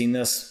 We've seen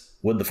this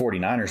with the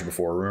 49ers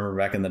before. Remember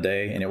back in the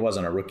day, and it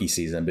wasn't a rookie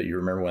season, but you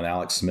remember when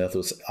Alex Smith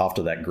was off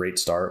to that great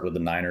start with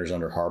the Niners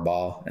under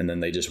Harbaugh, and then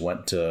they just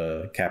went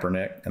to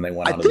Kaepernick and they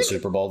went out to the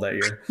Super Bowl that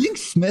year. I think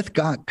Smith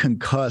got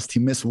concussed. He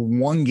missed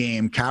 1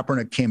 game.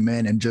 Kaepernick came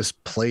in and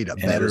just played a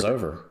better. It was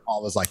over. I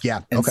was like,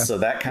 yeah, and okay. So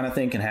that kind of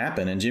thing can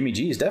happen. And Jimmy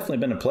G has definitely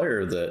been a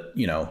player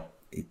that,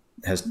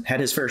 has had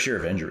his fair share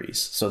of injuries.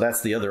 So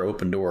that's the other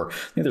open door. I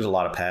think there's a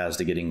lot of paths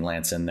to getting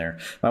Lance in there.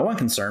 My one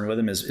concern with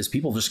him is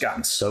people just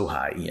gotten so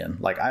high,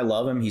 Ian. I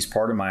love him. He's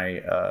part of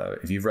my,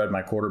 if you've read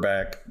my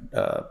quarterback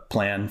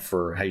plan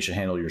for how you should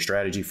handle your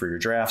strategy for your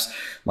drafts,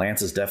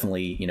 Lance is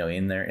definitely,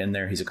 in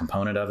there. He's a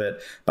component of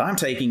it, but I'm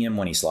taking him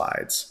when he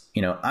slides.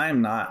 I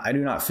do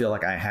not feel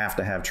like I have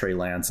to have Trey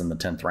Lance in the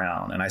 10th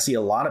round. And I see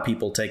a lot of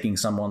people taking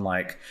someone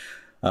like,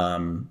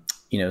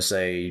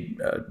 say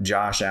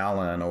Josh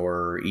Allen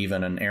or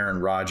even an Aaron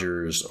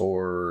Rodgers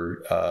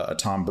or a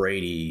Tom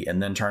Brady,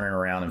 and then turning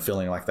around and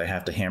feeling like they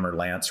have to hammer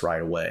Lance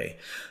right away.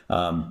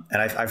 And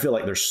I feel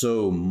like there's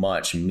so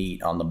much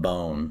meat on the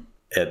bone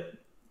at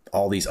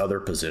all these other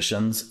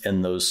positions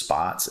in those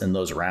spots in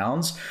those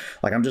rounds.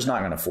 I'm just not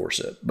going to force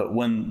it. But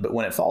when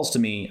it falls to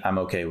me, I'm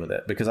okay with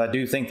it, because I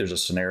do think there's a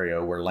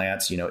scenario where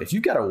Lance, if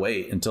you got to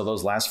wait until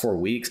those last 4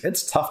 weeks,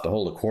 it's tough to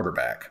hold a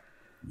quarterback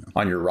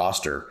on your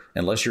roster,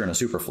 unless you're in a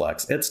super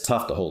flex. It's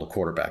tough to hold a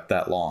quarterback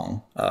that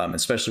long,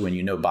 especially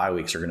when bye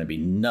weeks are going to be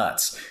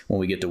nuts. When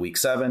we get to week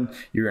 7,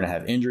 you're going to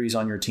have injuries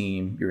on your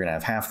team. You're going to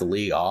have half the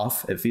league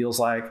off, it feels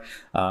like.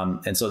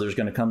 And so there's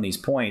going to come these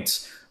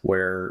points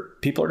where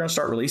people are going to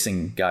start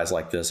releasing guys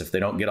like this if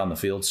they don't get on the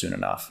field soon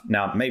enough.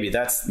 Now, maybe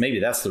that's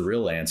the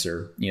real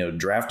answer.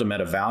 Draft them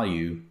at a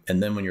value,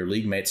 and then when your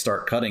league mates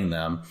start cutting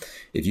them,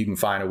 if you can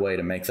find a way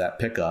to make that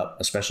pickup,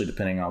 especially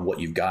depending on what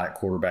you've got at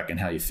quarterback and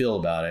how you feel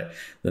about it,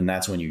 then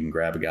that's when you can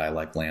grab a guy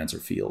like Lance or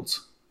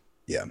Fields.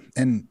 Yeah,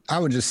 and I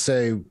would just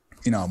say,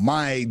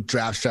 my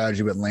draft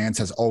strategy with Lance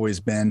has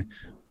always been,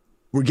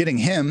 we're getting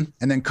him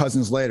and then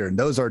Cousins later. And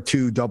those are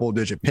 2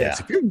 double-digit picks. Yeah.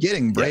 If you're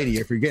getting Brady,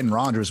 if you're getting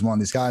Rodgers, one of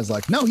these guys,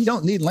 no, you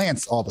don't need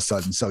Lance all of a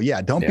sudden. So,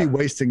 don't be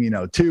wasting,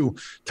 2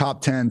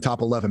 top 10,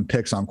 top 11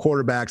 picks on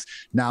quarterbacks.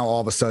 Now,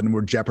 all of a sudden,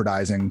 we're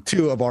jeopardizing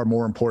 2 of our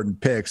more important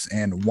picks,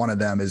 and one of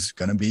them is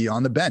going to be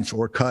on the bench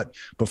or cut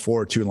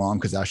before too long,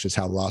 because that's just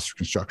how roster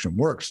construction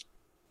works.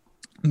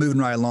 Moving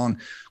right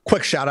along,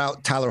 quick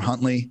shout-out, Tyler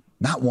Huntley.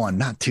 Not one,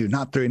 not two,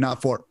 not three,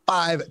 not four,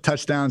 5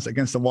 touchdowns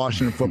against the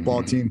Washington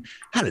football team.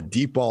 Had a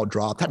deep ball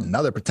drop, had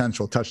another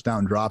potential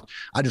touchdown drop.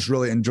 I just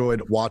really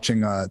enjoyed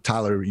watching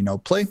Tyler,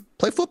 play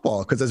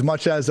football, because as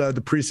much as the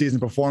preseason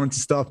performance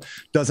and stuff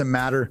doesn't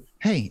matter,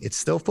 hey, it's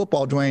still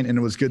football, Dwayne, and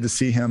it was good to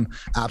see him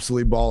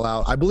absolutely ball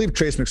out. I believe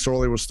Trace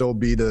McSorley will still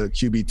be the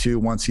QB2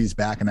 once he's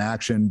back in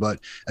action. But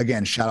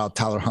again, shout out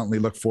Tyler Huntley.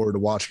 Look forward to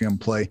watching him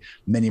play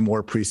many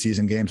more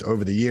preseason games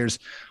over the years.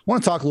 I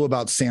want to talk a little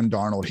about Sam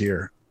Darnold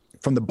here.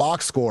 From the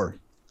box score,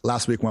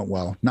 last week went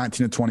well.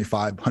 19-25,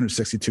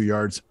 162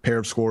 yards, pair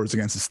of scores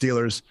against the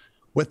Steelers.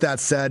 With that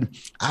said,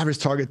 average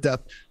target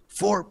depth,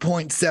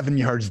 4.7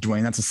 yards,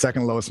 Dwayne. That's the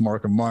second lowest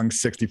mark among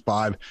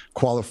 65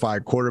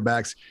 qualified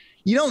quarterbacks.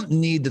 You don't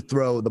need to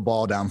throw the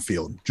ball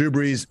downfield. Drew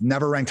Brees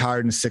never ranked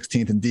higher than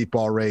 16th in deep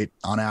ball rate.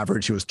 On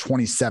average, he was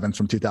 27th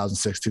from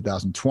 2006,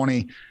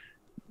 2020.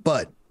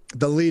 But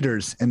the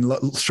leaders in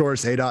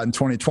shortest ADOT in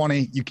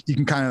 2020, you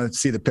can kind of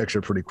see the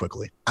picture pretty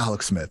quickly.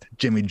 Alex Smith,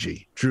 Jimmy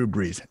G, Drew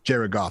Brees,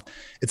 Jared Goff.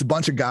 It's a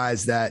bunch of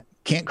guys that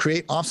can't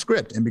create off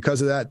script. And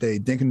because of that, they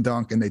dink and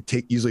dunk, and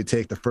they usually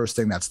take the first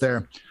thing that's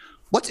there.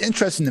 What's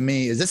interesting to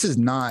me is this is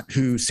not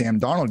who Sam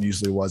Darnold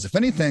usually was. If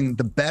anything,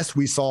 the best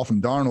we saw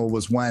from Darnold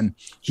was when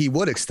he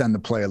would extend the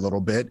play a little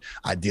bit,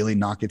 ideally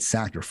not get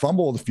sacked or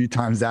fumbled a few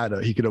times that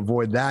he could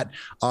avoid that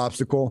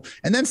obstacle,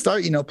 and then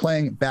start,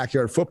 playing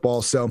backyard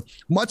football. So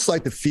much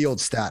like the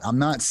field stat, I'm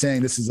not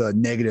saying this is a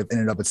negative in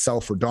and of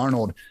itself for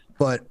Darnold,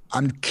 but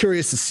I'm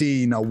curious to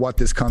see, what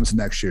this comes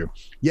next year.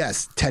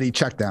 Yes, Teddy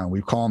checkdown.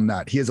 We call him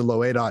that. He has a low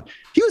ADOT.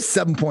 He was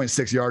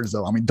 7.6 yards,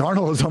 though. I mean,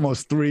 Darnold was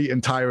almost 3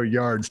 entire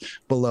yards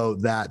below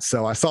that.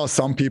 So I saw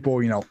some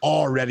people,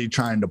 already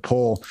trying to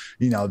pull,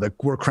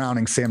 we're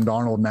crowning Sam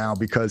Darnold now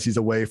because he's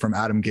away from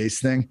Adam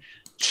Gase thing.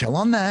 Chill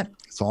on that.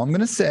 That's all I'm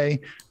going to say.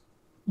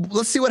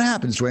 Let's see what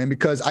happens, Dwayne,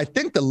 because I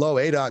think the low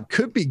ADOT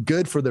could be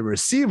good for the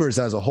receivers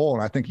as a whole.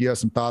 And I think you have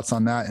some thoughts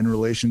on that in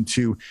relation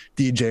to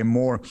DJ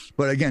Moore.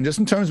 But again, just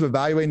in terms of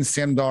evaluating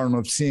Sam Darnold,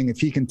 of seeing if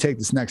he can take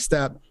this next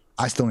step,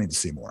 I still need to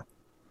see more.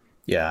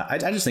 Yeah, I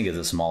just think it's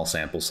a small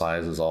sample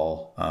size is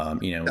all.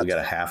 We got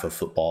a half of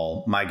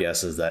football. My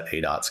guess is that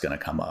ADOT's going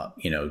to come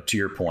up. To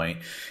your point,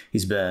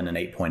 he's been an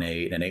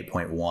 8.8 and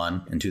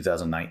 8.1 in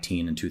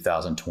 2019 and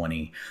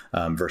 2020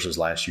 versus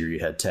last year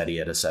you had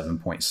Teddy at a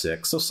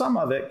 7.6. So some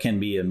of it can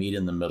be a meet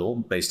in the middle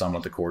based on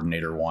what the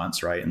coordinator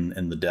wants, right?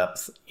 And the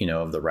depth,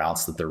 of the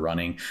routes that they're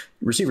running.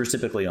 Receivers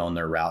typically own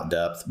their route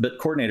depth, but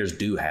coordinators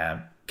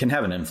can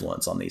have an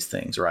influence on these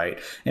things, right?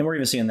 And we're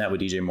even seeing that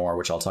with DJ Moore,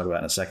 which I'll talk about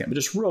in a second. But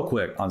just real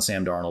quick on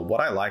Sam Darnold, what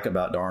I like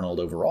about Darnold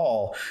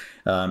overall,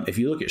 if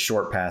you look at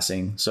short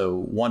passing, so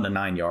 1 to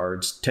 9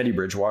 yards, Teddy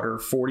Bridgewater,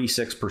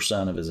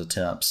 46% of his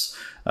attempts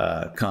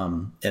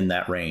come in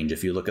that range.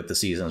 If you look at the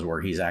seasons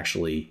where he's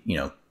actually,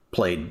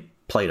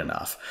 played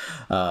enough.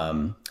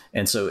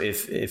 And so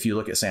if you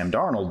look at Sam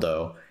Darnold,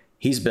 though,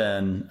 he's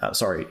been,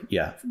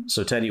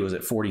 so Teddy was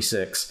at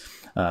 46.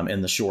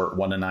 In the short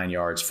 1 to 9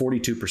 yards,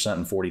 42%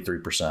 and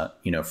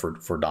 43%,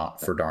 for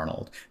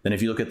Darnold. Then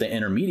if you look at the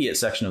intermediate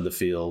section of the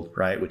field,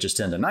 right, which is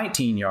 10 to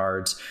 19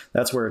 yards,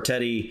 that's where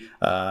Teddy,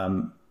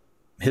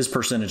 his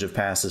percentage of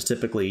passes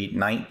typically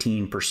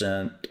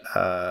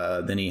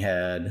 19%. Then he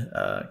had,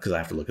 because I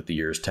have to look at the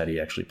years Teddy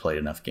actually played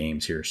enough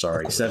games here.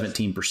 Sorry,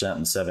 17%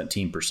 and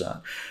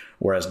 17%.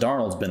 Whereas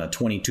Darnold's been a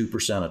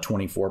 22%, a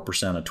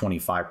 24%, a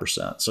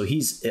 25%. So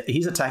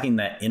he's attacking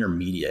that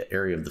intermediate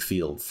area of the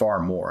field far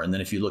more. And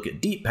then if you look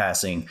at deep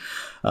passing,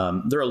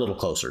 they're a little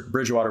closer.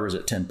 Bridgewater was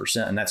at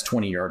 10%, and that's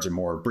 20 yards or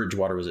more.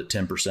 Bridgewater was at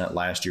 10%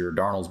 last year.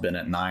 Darnold's been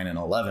at 9 and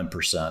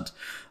 11%.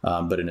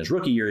 But in his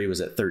rookie year, he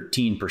was at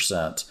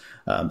 13%.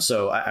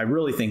 So I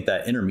really think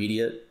that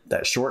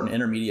short and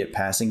intermediate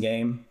passing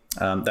game,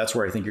 that's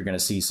where I think you're going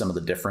to see some of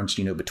the difference,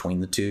 between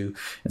the two.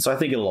 And so I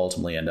think it'll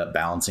ultimately end up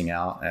balancing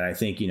out. And I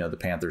think, the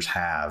Panthers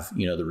have,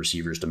 the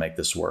receivers to make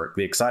this work.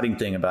 The exciting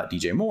thing about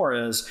DJ Moore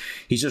is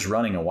he's just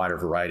running a wider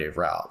variety of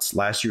routes.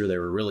 Last year, they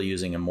were really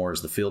using him more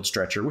as the field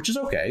stretcher, which is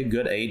okay.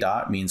 Good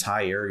ADOT means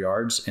high air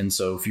yards. And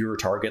so fewer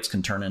targets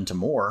can turn into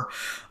more.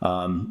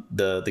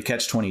 The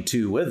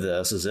catch-22 with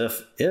this is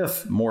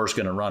if Moore's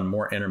going to run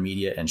more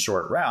intermediate and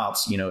short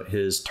routes,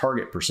 his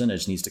target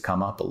percentage needs to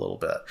come up a little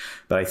bit.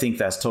 But I think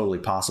that's totally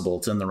possible.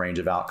 It's in the range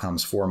of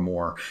outcomes for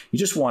Moore.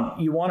 You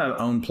want to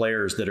own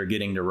players that are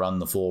getting to run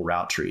the full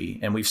route tree.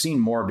 And we've seen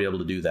Moore be able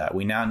to do that.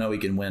 We now know he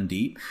can win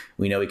deep.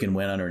 We know he can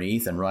win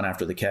underneath and run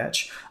after the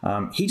catch.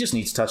 He just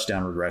needs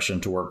touchdown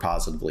regression to work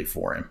positively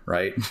for him,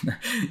 right?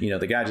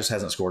 The guy just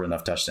hasn't scored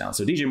enough touchdowns.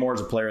 So DJ Moore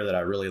is a player that I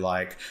really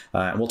like.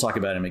 And we'll talk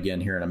about him again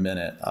here in a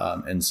minute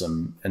and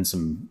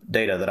some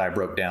data that I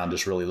broke down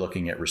just really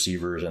looking at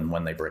receivers and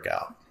when they break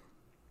out.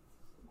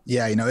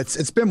 Yeah,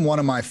 it's been one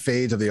of my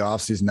fades of the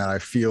offseason that I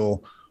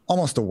feel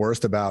almost the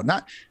worst about.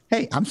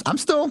 I'm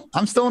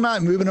still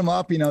not moving him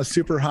up,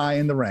 super high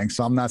in the ranks.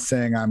 So I'm not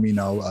saying I'm,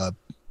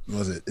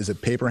 is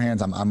it paper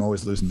hands? I'm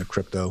always losing the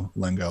crypto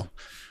lingo.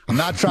 I'm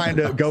not trying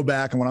to go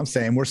back on what I'm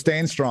saying. We're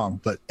staying strong.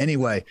 But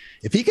anyway,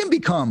 if he can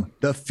become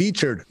the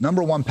featured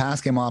number one pass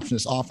game option in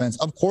this offense,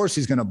 of course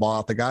he's going to ball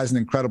out. The guy's an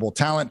incredible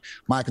talent.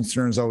 My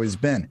concern has always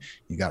been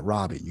you got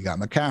Robbie, you got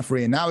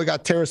McCaffrey, and now we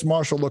got Terrace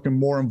Marshall looking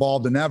more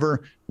involved than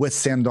ever with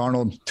Sam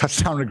Darnold.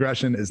 Touchdown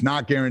regression is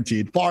not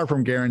guaranteed, far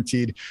from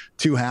guaranteed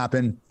to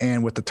happen.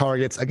 And with the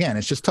targets, again,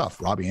 it's just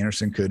tough. Robbie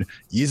Anderson could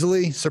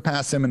easily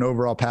surpass him in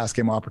overall pass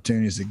game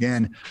opportunities.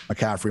 Again,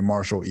 McCaffrey,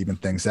 Marshall even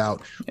things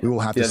out. We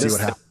will have to see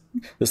what happens.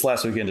 This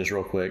last weekend, just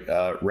real quick,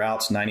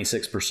 routes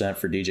 96%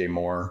 for DJ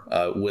Moore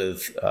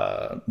with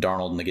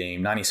Darnold in the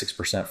game,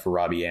 96% for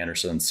Robbie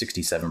Anderson,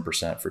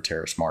 67% for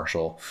Terrace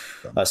Marshall,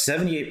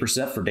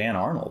 78% for Dan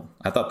Arnold.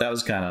 I thought that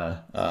was kind of,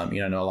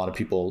 I know a lot of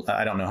people,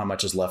 I don't know how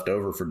much is left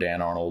over for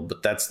Dan Arnold,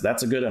 but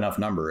that's a good enough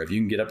number. If you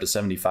can get up to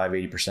 75,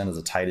 80% as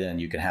a tight end,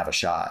 you can have a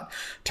shot.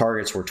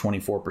 Targets were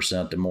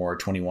 24% to Moore,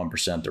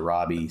 21% to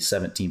Robbie,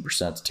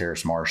 17% to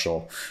Terrace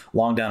Marshall.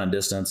 Long down and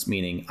distance,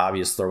 meaning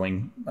obvious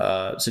throwing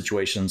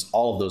situations,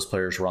 all of those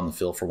players were on the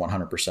field for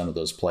 100% of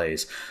those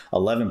plays.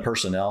 11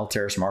 personnel,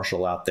 Terrace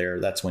Marshall out there,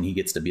 that's when he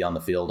gets to be on the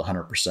field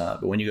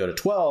 100%. But when you go to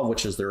 12,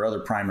 which is their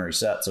other primary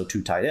set, so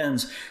 2 tight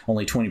ends,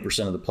 only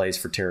 20% of the plays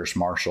for Terrace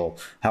Marshall.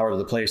 However,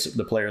 the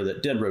player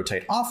that did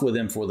rotate off with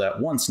him for that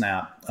one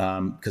snap,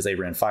 because they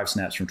ran 5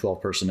 snaps from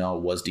 12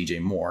 personnel, was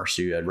DJ Moore.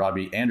 So you had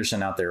Robbie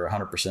Anderson out there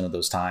 100% of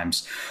those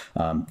times.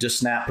 Just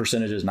snap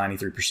percentages,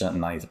 93%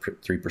 and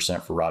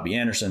 93% for Robbie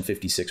Anderson,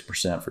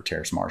 56% for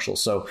Terrace Marshall.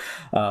 So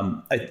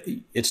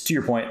it's to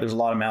your point, there's a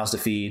lot of mouths to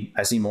feed.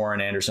 I see Moore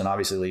and Anderson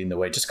obviously leading the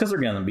way just because they're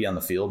going to be on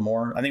the field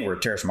more. I think where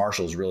Terrace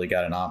Marshall's really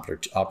got an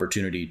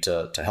opportunity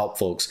to help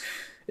folks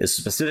is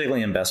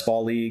specifically in best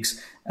ball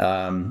leagues,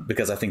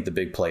 because I think the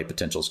big play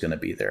potential is going to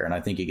be there. And I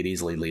think he could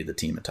easily lead the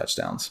team in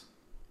touchdowns.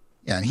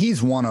 Yeah, and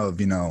he's one of,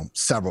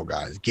 several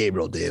guys,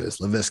 Gabriel Davis,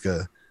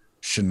 Laviska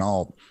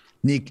Shenault,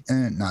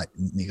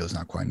 Nico's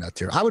not quite in that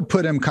tier. I would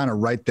put him kind of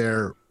right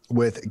there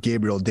with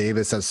Gabriel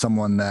Davis as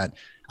someone that,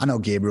 I know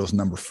Gabriel's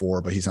number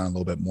 4, but he's on a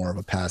little bit more of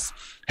a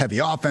pass-heavy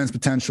offense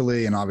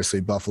potentially, and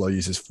obviously Buffalo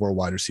uses 4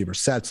 wide receiver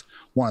sets,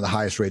 one of the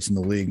highest rates in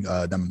the league,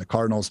 them and the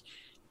Cardinals.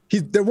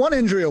 They're one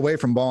injury away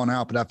from balling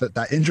out, but if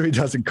that injury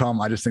doesn't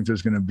come, I just think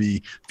there's going to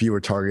be fewer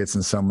targets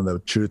than some of the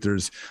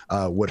truthers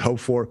would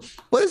hope for.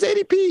 But his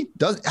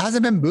ADP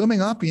hasn't been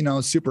booming up,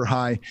 super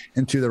high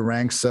into the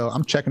ranks. So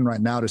I'm checking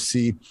right now to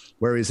see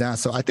where he's at.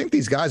 So I think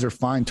these guys are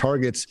fine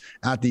targets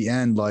at the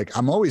end. Like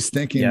I'm always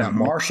thinking that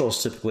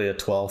Marshall's typically a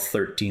 12th,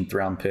 13th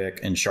round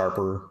pick in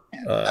sharper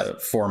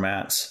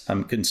formats.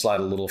 Can slide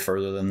a little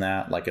further than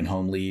that, like in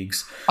home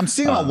leagues. I'm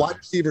seeing on wide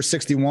receiver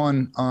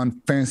 61 on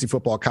Fantasy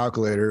Football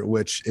Calculator,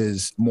 which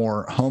is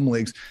more home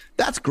leagues.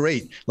 That's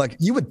great. Like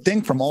you would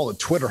think from all the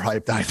Twitter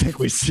hype that I think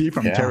we see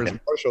from Terrace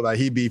Marshall that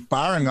he'd be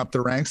firing up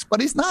the ranks, but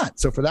he's not.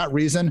 So for that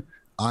reason,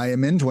 I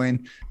am in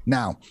Dwayne.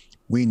 Now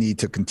we need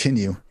to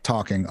continue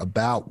talking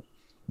about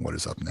what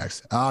is up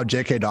next.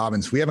 J.K.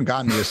 Dobbins. We haven't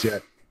gotten to this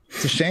yet.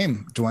 It's a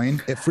shame,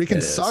 Dwayne. It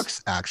freaking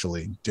sucks,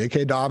 actually.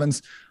 J.K.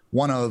 Dobbins,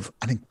 one of,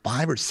 I think,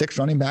 5 or 6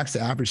 running backs to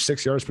average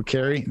 6 yards per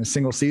carry in a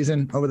single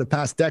season over the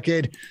past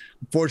decade.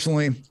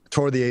 Unfortunately,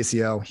 tore the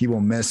ACL. He will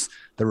miss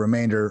the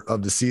remainder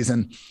of the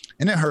season,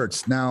 and it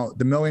hurts. Now,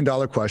 the $1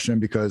 million question,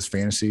 because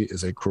fantasy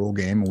is a cruel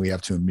game and we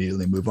have to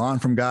immediately move on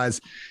from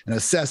guys and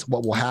assess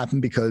what will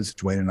happen, because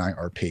Dwayne and I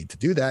are paid to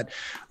do that,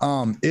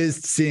 is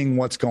seeing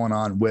what's going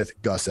on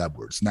with Gus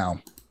Edwards. Now,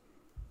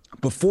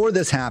 before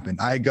this happened,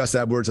 I had Gus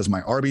Edwards as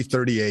my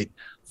RB38,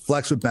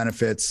 flex with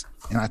benefits,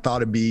 and I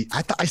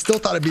still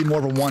thought it'd be more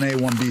of a 1A,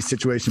 1B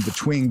situation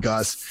between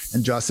Gus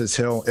and Justice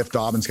Hill if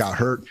Dobbins got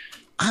hurt.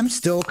 I'm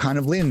still kind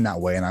of leaning that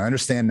way, and I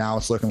understand now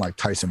it's looking like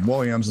Tyson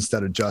Williams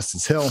instead of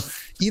Justice Hill.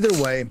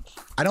 Either way,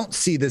 I don't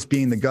see this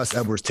being the Gus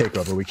Edwards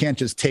takeover. We can't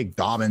just take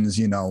Dobbins,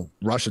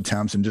 rush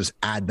attempts and just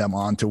add them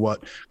on to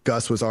what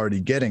Gus was already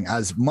getting.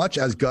 As much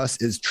as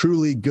Gus is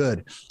truly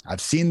good,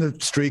 I've seen the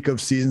streak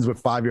of seasons with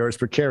 5 yards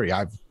per carry.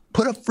 I've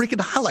put a freaking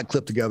highlight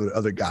clip together with the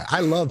other guy. I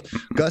love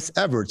Gus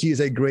Edwards. He is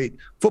a great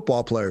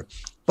football player.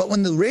 But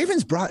when the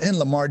Ravens brought in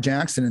Lamar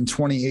Jackson in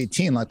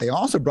 2018, like they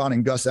also brought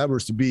in Gus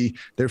Edwards to be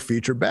their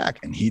feature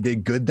back, and he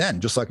did good then,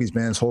 just like he's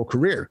been his whole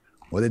career.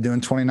 What did they do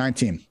in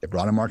 2019? They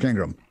brought in Mark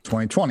Ingram.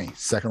 2020,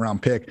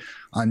 second-round pick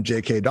on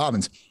J.K.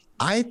 Dobbins.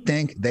 I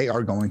think they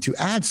are going to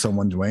add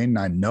someone, Dwayne.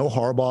 I know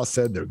Harbaugh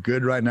said they're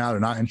good right now. They're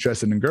not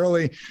interested in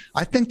Gurley.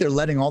 I think they're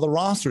letting all the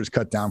rosters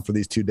cut down for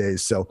these 2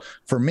 days. So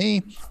for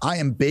me, I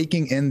am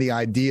baking in the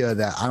idea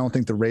that I don't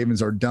think the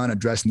Ravens are done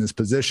addressing this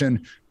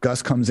position.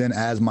 Gus comes in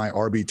as my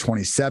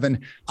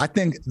RB27. I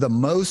think the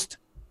most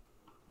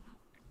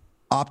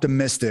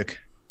optimistic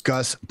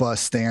Gus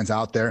bust stands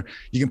out there.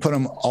 You can put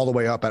him all the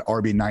way up at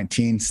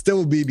RB19,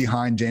 still be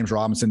behind James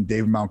Robinson,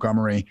 David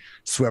Montgomery,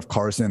 Swift,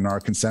 Carson, and our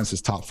consensus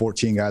top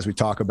 14 guys we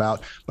talk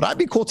about. But I'd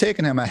be cool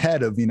taking him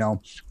ahead of,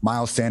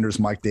 Miles Sanders,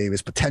 Mike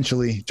Davis,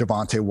 potentially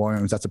Javonte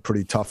Williams. That's a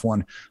pretty tough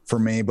one for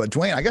me. But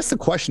Dwayne, I guess the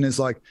question is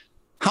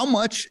how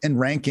much in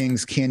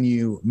rankings can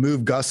you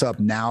move Gus up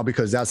now,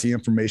 because that's the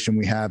information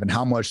we have, and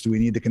how much do we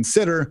need to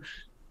consider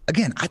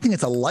again, I think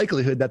it's a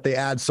likelihood that they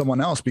add someone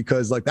else,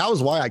 because like that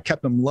was why I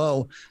kept him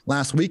low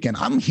last weekend.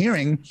 I'm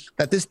hearing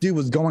that this dude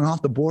was going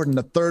off the board in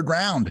the 3rd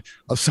round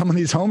of some of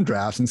these home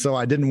drafts. And so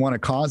I didn't want to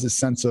cause this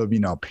sense of,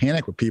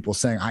 panic with people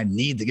saying I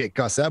need to get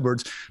Gus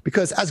Edwards,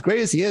 because as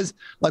great as he is,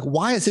 like,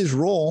 why is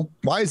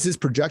his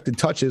projected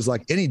touches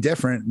like any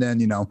different than,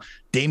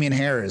 Damian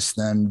Harris,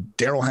 than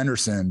Darrell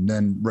Henderson,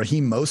 than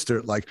Raheem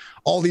Mostert, like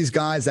all these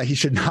guys that he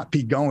should not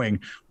be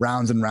going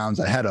rounds and rounds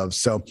ahead of.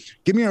 So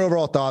give me your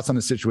overall thoughts on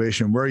the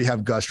situation, where you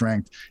have Gus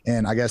ranked,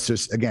 and I guess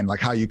just, again,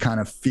 like how you kind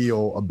of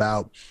feel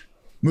about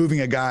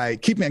keeping a guy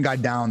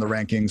down the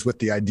rankings with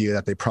the idea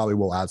that they probably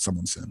will add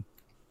someone soon.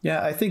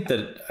 Yeah, I think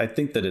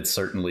that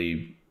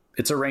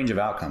it's a range of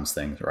outcomes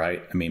thing,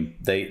 right? I mean,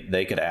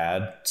 they could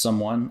add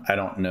someone. I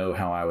don't know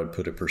how I would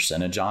put a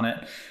percentage on it.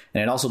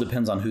 And it also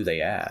depends on who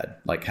they add.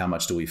 Like, how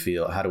do we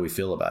feel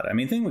about it? I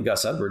mean, the thing with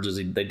Gus Edwards is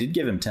they did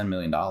give him $10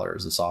 million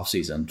this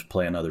offseason to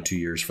play another 2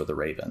 years for the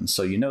Ravens.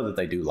 So that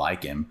they do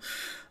like him.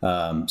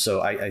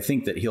 So I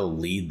think that he'll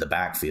lead the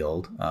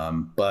backfield.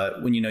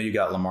 But when you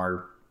got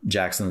Lamar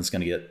Jackson that's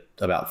going to get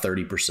about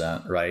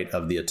 30%, right,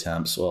 of the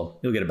attempts, well,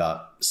 he'll get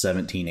about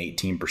 17,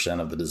 18%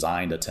 of the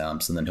designed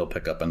attempts, and then he'll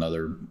pick up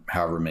another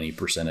however many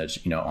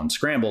percentage, on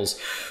scrambles.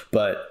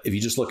 But if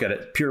you just look at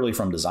it purely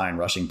from design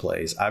rushing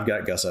plays, I've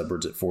got Gus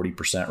Edwards at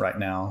 40% right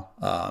now.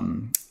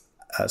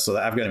 So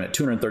I've got him at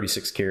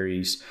 236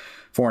 carries,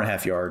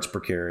 4.5 yards per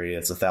carry.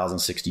 It's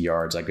 1,060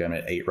 yards. I've got him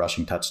at 8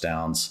 rushing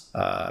touchdowns.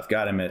 I've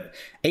got him at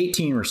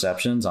 18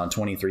 receptions on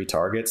 23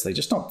 targets. They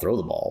just don't throw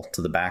the ball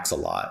to the backs a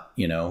lot,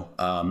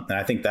 and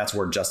I think that's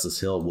where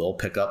Justice Hill will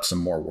pick up some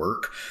more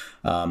work.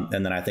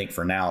 And then I think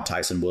for now,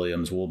 Tyson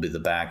Williams will be the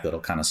back that'll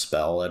kind of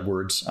spell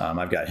Edwards.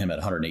 I've got him at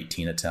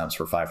 118 attempts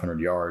for 500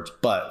 yards,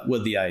 but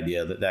with the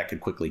idea that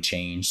could quickly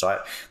change. So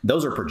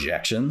those are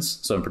projections.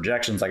 So in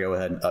projections, I go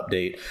ahead and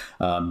update.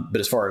 But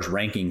as far as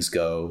rankings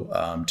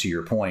go, to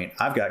your point,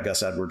 I've got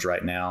Gus Edwards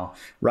right now,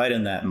 right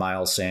in that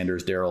Miles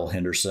Sanders, Darrell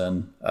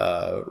Henderson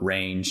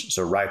range.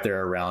 So right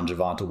there around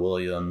Javonte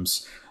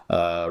Williams,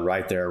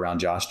 right there around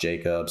Josh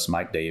Jacobs,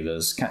 Mike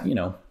Davis,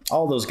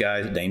 all those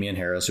guys, Damian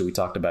Harris, who we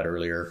talked about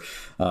earlier,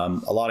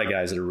 a lot of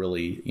guys that are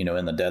really,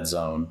 in the dead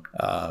zone,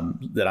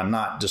 that I'm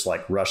not just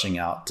like rushing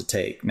out to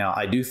take. Now,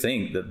 I do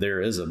think that there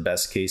is a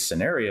best case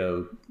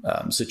scenario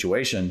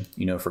situation,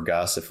 for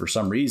Gus, if for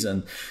some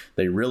reason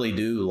they really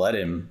do let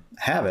him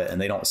have it and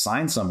they don't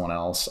sign someone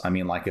else. I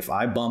mean, like if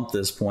I bump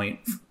this point,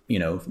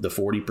 the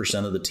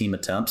 40% of the team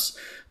attempts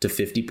to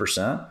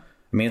 50%,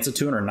 I mean, it's a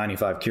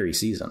 295 carry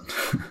season,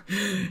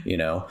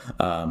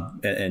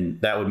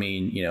 and that would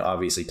mean,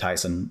 obviously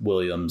Tyson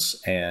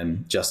Williams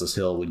and Justice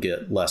Hill would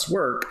get less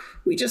work.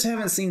 We just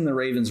haven't seen the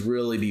Ravens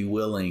really be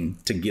willing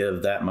to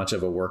give that much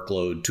of a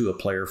workload to a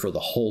player for the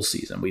whole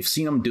season. We've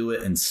seen them do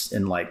it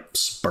in like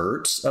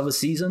spurts of a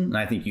season. And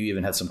I think you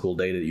even had some cool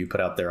data that you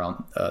put out there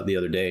on the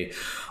other day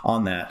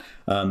on that.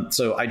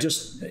 So I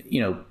just,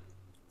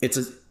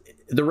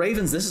 the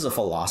Ravens, this is a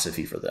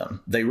philosophy for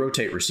them. They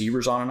rotate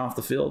receivers on and off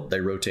the field.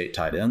 They rotate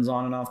tight ends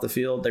on and off the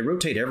field. They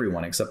rotate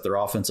everyone except their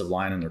offensive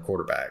line and their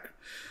quarterback.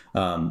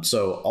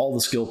 So all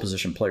the skill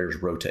position players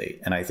rotate.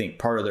 And I think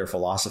part of their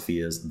philosophy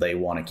is they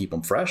want to keep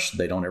them fresh.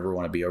 They don't ever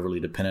want to be overly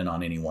dependent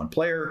on any one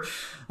player.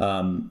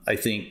 I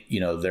think,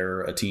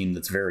 they're a team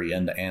that's very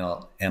into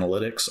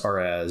analytics, or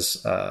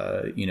as,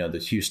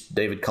 the Houston,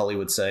 David Culley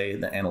would say,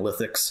 the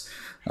analytics.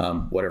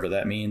 Whatever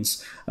that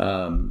means.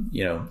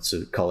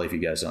 So Culley, if you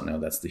guys don't know,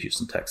 that's the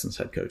Houston Texans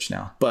head coach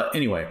now. But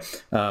anyway,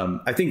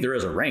 I think there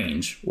is a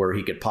range where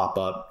he could pop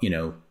up,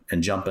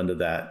 and jump into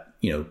that,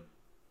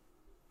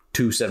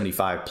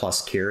 275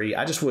 plus carry.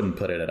 I just wouldn't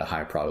put it at a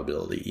high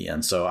probability,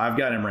 Ian. So I've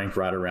got him ranked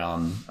right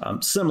around,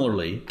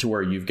 similarly to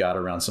where you've got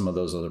around some of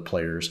those other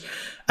players.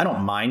 I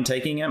don't mind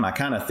taking him. I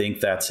kind of think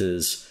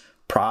that's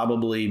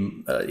probably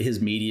his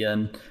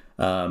median.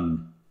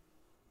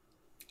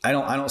 I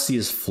don't see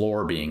his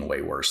floor being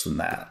way worse than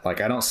that. Like,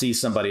 I don't see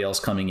somebody else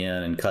coming in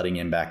and cutting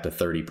him back to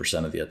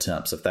 30% of the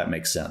attempts, if that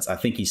makes sense. I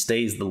think he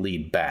stays the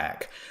lead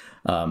back,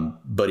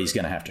 but he's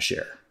going to have to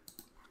share.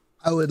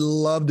 I would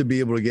love to be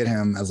able to get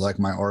him as like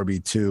my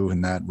RB2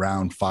 in that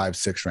round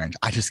 5-6 range.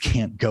 I just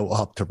can't go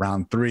up to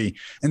round 3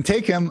 and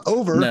take him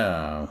over.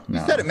 No. You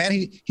said it,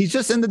 man. He's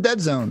just in the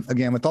dead zone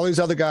again with all these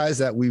other guys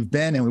that we've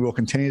been, and we will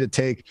continue to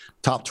take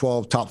top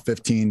 12, top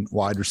 15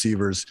 wide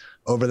receivers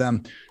over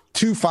them.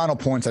 2 final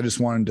points I just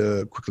wanted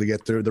to quickly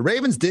get through. The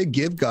Ravens did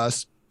give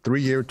Gus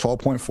 3-year,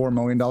 $12.4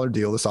 million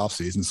deal this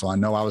offseason. So I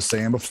know I was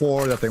saying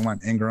before that they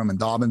went Ingram and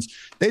Dobbins.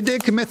 They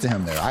did commit to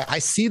him there. I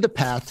see the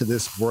path to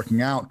this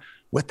working out.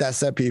 With that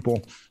said,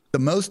 people, the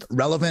most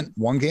relevant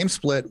one-game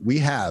split we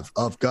have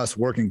of Gus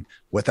working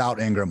without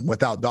Ingram,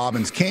 without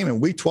Dobbins, came in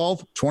Week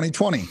 12,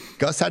 2020.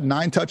 Gus had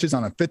 9 touches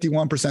on a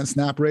 51%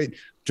 snap rate.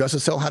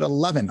 Justice Hill had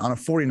 11 on a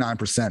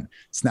 49%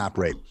 snap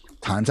rate.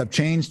 Times have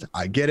changed.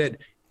 I get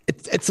it.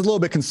 It's a little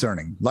bit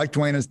concerning. Like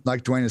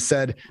Dwayne has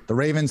said, the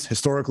Ravens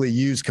historically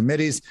use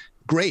committees.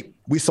 Great.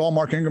 We saw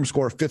Mark Ingram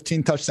score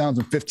 15 touchdowns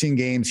in 15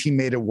 games. He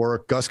made it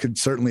work. Gus could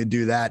certainly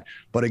do that.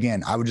 But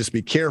again, I would just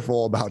be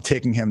careful about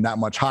taking him that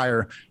much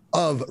higher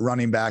of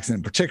running backs,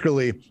 and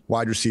particularly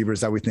wide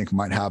receivers that we think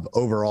might have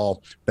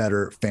overall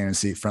better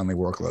fantasy friendly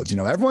workloads.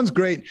 Everyone's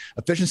great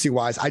efficiency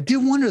wise. I do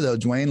wonder though,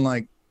 Dwayne,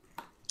 like,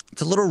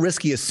 it's a little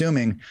risky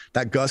assuming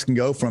that Gus can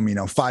go from,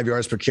 5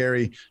 yards per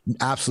carry,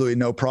 absolutely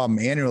no problem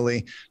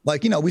annually.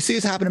 Like, we see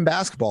this happen in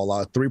basketball.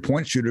 A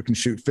 3-point shooter can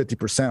shoot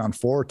 50% on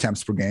 4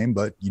 attempts per game,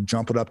 but you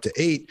jump it up to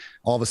 8,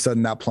 all of a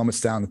sudden that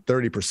plummets down to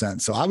 30%.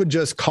 So I would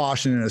just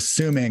caution in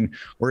assuming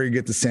we're going to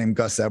get the same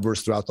Gus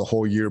Edwards throughout the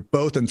whole year,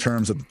 both in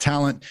terms of the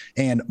talent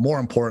and, more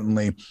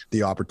importantly,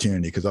 the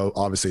opportunity, because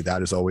obviously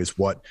that is always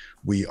what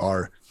we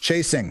are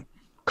chasing.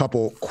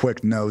 Couple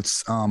quick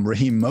notes.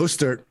 Raheem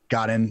Mostert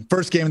got in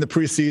first game of the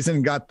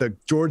preseason, got the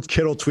George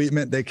Kittle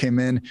treatment. They came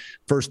in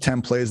first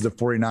 10 plays of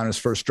the 49ers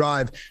first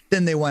drive.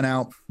 Then they went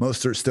out.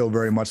 Mostert still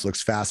very much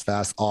looks fast.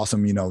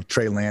 Awesome.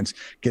 Trey Lance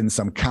getting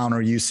some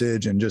counter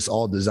usage and just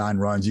all design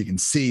runs. You can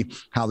see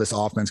how this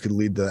offense could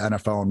lead the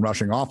NFL in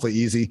rushing awfully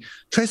easy.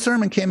 Trey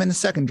Sermon came in the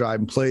second drive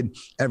and played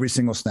every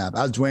single snap.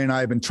 As Dwayne and I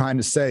have been trying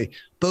to say,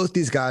 both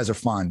these guys are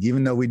fun.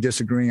 Even though we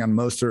disagree on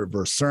Mostert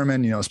versus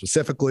Sermon,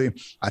 specifically,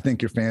 I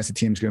think your fantasy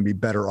team is going to be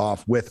better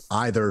off with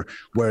either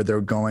where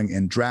they're going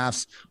in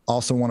drafts.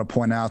 Also want to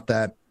point out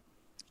that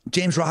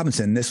James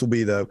Robinson, this will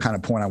be the kind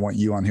of point I want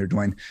you on here,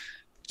 Dwayne.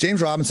 James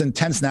Robinson,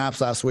 10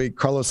 snaps last week.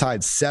 Carlos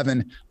Hyde,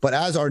 7. But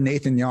as our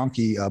Nathan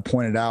Yonke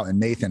pointed out, and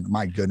Nathan,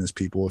 my goodness,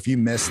 people, if you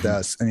missed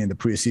any of the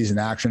preseason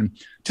action,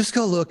 just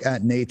go look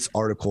at Nate's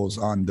articles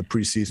on the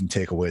preseason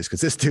takeaways,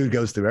 because this dude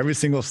goes through every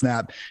single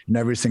snap in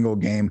every single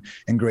game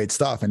and great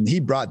stuff. And he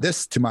brought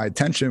this to my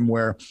attention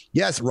where,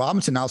 yes,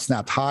 Robinson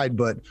outsnapped Hyde,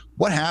 but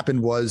what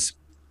happened was,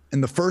 in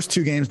the first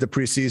 2 games of the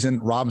preseason,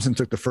 Robinson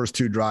took the first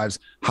 2 drives.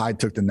 Hyde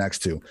took the next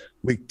 2.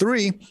 Week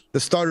 3, the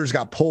starters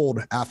got pulled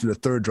after the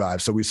 3rd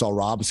drive. So we saw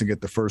Robinson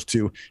get the first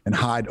 2 and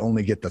Hyde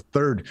only get the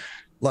 3rd.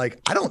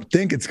 Like, I don't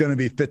think it's going to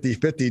be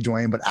 50-50,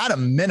 Dwayne, but at a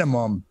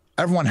minimum,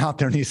 everyone out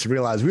there needs to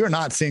realize we are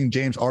not seeing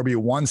James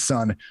RB1's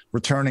son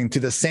returning to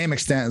the same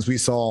extent as we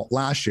saw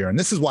last year. And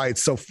this is why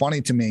it's so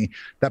funny to me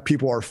that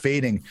people are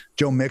fading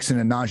Joe Mixon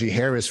and Najee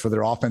Harris for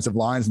their offensive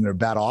lines and their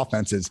bad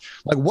offenses.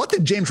 Like, what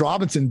did James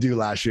Robinson do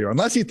last year?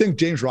 Unless you think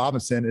James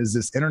Robinson is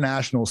this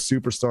international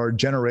superstar,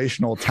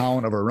 generational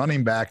talent of a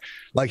running back,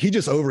 like, he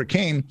just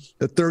overcame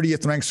the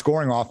 30th ranked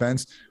scoring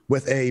offense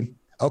with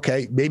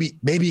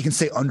maybe you can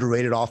say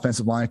underrated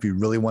offensive line if you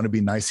really want to be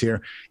nice here.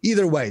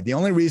 Either way, the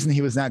only reason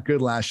he was that good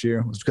last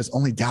year was because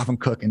only Dalvin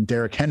Cook and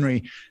Derrick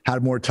Henry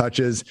had more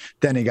touches.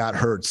 Then he got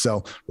hurt.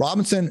 So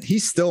Robinson,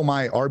 he's still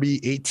my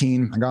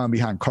RB18. I got him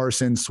behind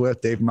Carson,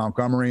 Swift, David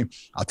Montgomery.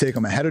 I'll take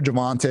him ahead of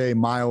Javonte,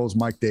 Miles,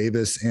 Mike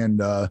Davis,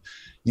 and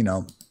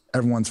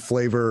everyone's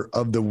flavor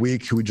of the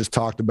week who we just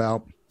talked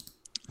about,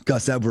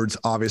 Gus Edwards,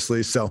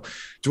 obviously. So,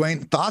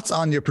 Dwayne, thoughts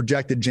on your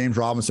projected James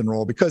Robinson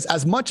role? Because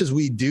as much as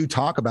we do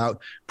talk about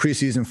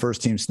preseason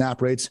first-team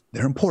snap rates,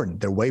 they're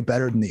important. They're way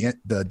better than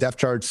the depth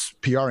charts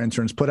PR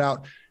interns put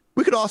out.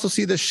 We could also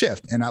see this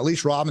shift, and at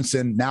least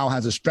Robinson now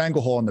has a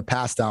stranglehold in the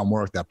pass down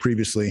work that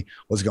previously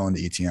was going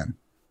to ETN.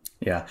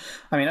 Yeah.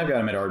 I mean, I've got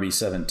him at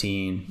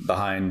RB17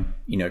 behind,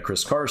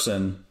 Chris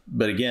Carson.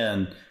 But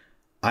again,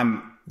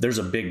 there's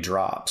a big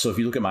drop. So if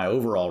you look at my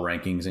overall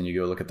rankings and you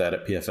go look at that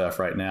at PFF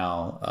right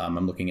now,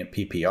 I'm looking at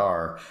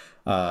PPR.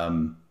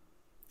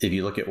 If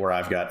you look at where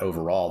I've got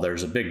overall,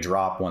 there's a big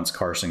drop once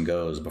Carson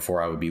goes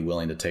before I would be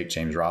willing to take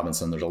James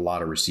Robinson. There's a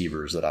lot of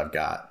receivers that I've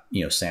got,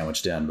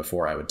 sandwiched in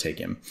before I would take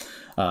him.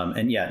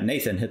 And yeah,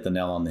 Nathan hit the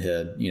nail on the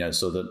head,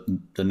 so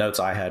the notes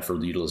I had for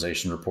the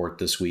utilization report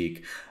this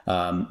week,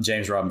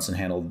 James Robinson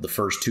handled the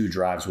first 2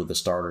 drives with the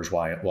starters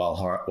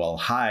while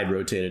Hyde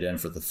rotated in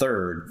for the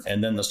 3rd,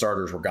 and then the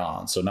starters were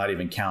gone. So not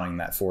even counting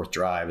that 4th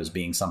drive as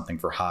being something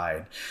for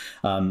Hyde.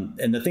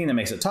 And the thing that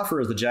makes it tougher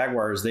is the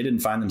Jaguars, they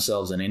didn't find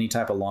themselves in any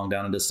type of long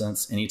down and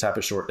distance, any type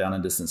of short down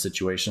and distance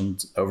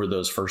situations over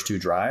those first 2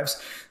 drives.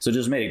 So it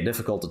just made it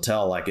difficult to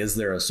tell, like, is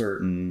there a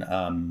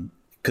certain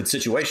could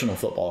situational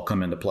football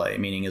come into play?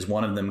 Meaning, is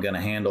one of them going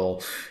to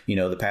handle,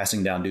 the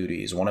passing down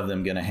duties? One of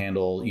them going to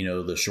handle,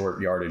 the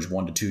short yardage,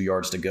 1 to 2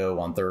 yards to go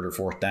on 3rd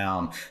or 4th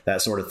down,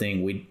 that sort of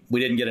thing. We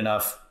didn't get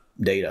enough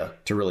data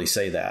to really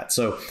say that.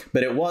 So,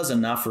 but it was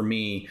enough for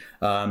me.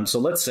 So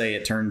let's say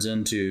it turns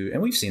into,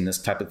 and we've seen this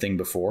type of thing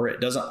before.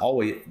 It doesn't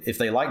always, if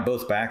they like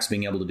both backs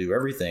being able to do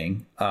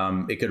everything,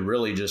 it could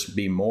really just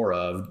be more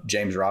of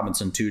James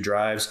Robinson 2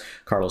 drives,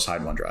 Carlos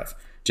Hyde 1 drive.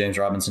 James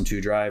Robinson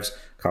 2 drives,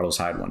 Carlos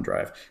Hyde 1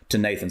 drive. To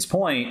Nathan's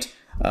point,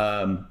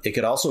 it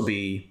could also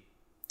be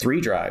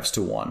 3 drives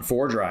to 1,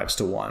 4 drives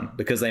to 1,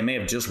 because they may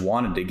have just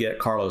wanted to get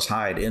Carlos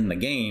Hyde in the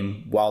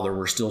game while there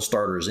were still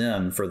starters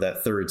in for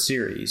that 3rd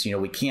series.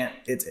 We can't,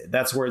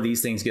 that's where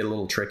these things get a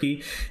little tricky,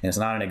 and it's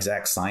not an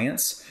exact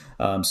science.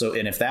 And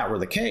if that were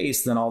the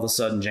case, then all of a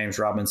sudden James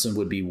Robinson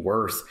would be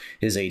worth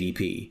his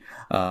ADP.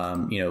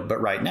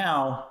 But right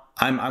now,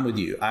 I'm with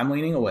you. I'm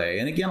leaning away.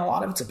 And again, a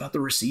lot of it's about the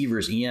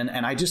receivers, Ian.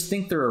 And I just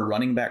think there are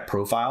running back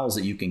profiles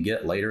that you can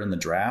get later in the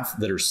draft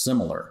that are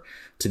similar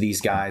to these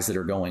guys that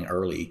are going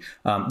early.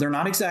 They're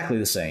not exactly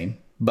the same,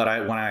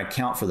 but when I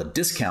account for the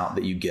discount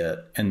that you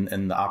get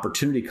and the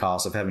opportunity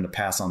cost of having to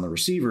pass on the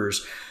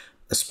receivers,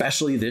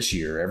 especially this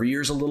year. Every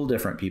year is a little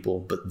different, people,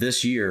 but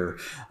this year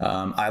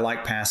I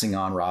like passing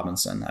on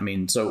Robinson. I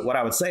mean, so what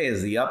I would say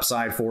is the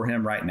upside for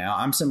him right now,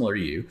 I'm similar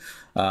to you.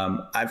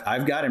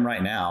 I've got him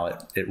right now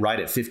right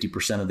at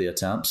 50% of the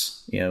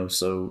attempts,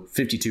 so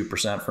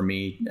 52% for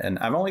me. And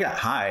I've only got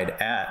Hyde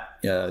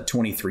at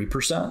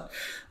 23%,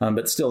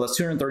 but still that's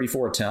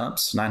 234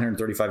 attempts,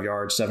 935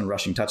 yards, 7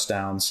 rushing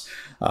touchdowns.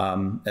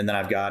 And then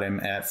I've got him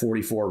at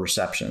 44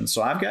 receptions.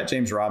 So I've got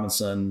James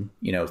Robinson,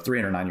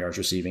 309 yards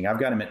receiving. I've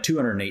got him at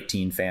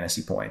 218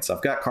 fantasy points.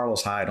 I've got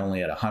Carlos Hyde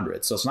only at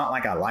 100. So it's not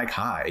like I like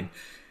Hyde.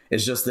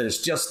 It's just that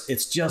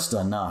it's just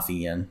enough,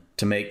 Ian,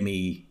 to make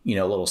me, a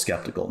little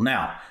skeptical.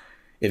 Now,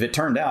 if it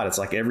turned out it's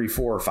like every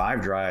 4 or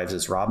 5 drives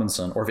it's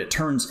Robinson, or if it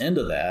turns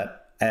into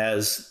that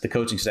as the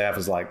coaching staff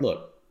is like,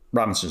 look,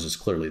 Robinson is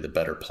clearly the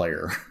better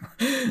player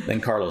than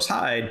Carlos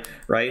Hyde,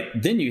 right?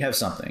 Then you have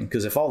something,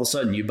 because if all of a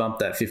sudden you bump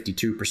that 52%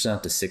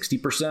 to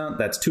 60%,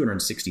 that's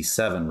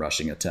 267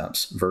 rushing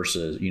attempts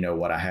versus,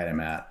 what I had him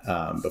at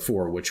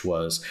before, which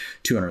was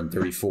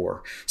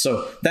 234.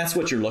 So that's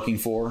what you're looking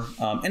for.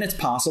 And it's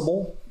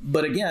possible.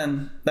 But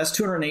again, that's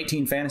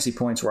 218 fantasy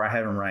points where I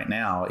have him right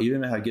now.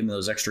 Even if I give him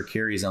those extra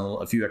carries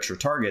and a few extra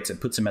targets, it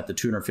puts him at the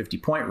 250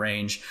 point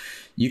range.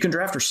 You can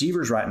draft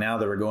receivers right now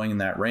that are going in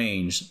that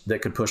range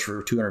that could push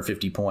for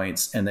 250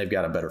 points, and they've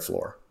got a better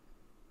floor.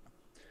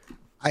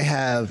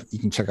 You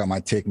can check out my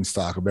taking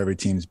stock of every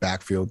team's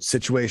backfield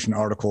situation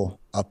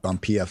article up on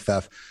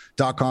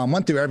PFF.com.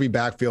 Went through every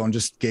backfield and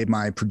just gave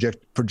my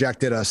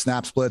projected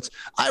snap splits.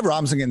 I have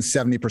Robinson getting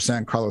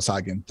 70%, Carlos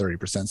Hyde getting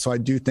 30%. So I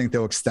do think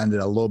they'll extend it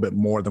a little bit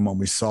more than what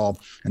we saw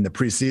in the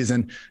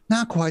preseason.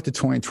 Not quite the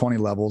 2020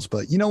 levels,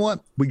 but you know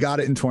what? We got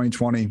it in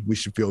 2020. We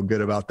should feel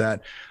good about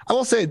that. I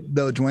will say,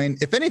 though,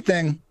 Dwayne, if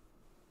anything,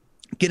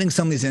 getting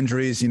some of these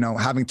injuries,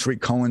 having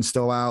Tariq Cohen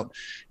still out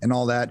and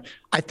all that,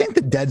 I think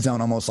the dead zone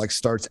almost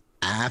starts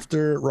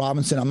after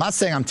Robinson. I'm not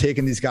saying I'm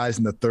taking these guys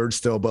in the third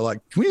still, but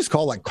can we just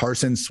call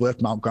Carson,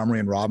 Swift, Montgomery,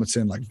 and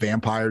Robinson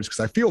vampires? Because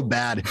I feel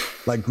bad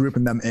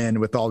grouping them in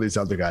with all these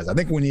other guys. I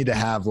think we need to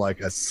have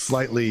a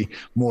slightly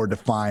more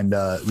defined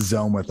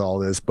zone with all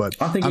this.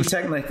 But I think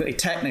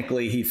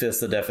technically he fits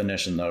the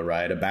definition though,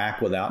 right? A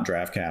back without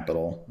draft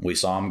capital. We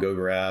saw him go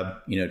grab,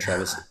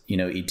 Travis,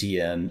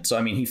 Etienne. So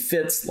I mean, he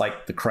fits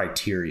the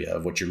criteria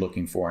of what you're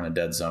looking for in a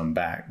dead zone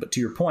back. But to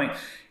your point,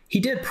 he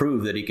did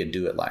prove that he could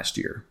do it last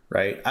year,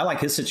 right? I like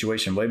his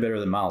situation way better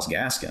than Myles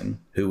Gaskin,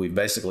 who we've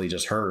basically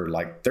just heard,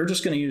 they're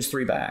just going to use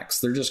 3 backs.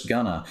 They're just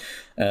gonna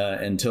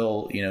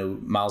until,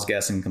 Myles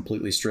Gaskin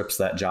completely strips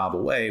that job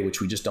away,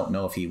 which we just don't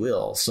know if he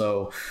will.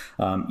 So,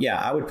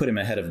 I would put him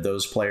ahead of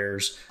those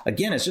players.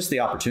 Again, it's just the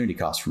opportunity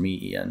cost for me,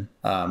 Ian.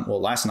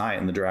 Last night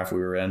in the draft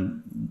we were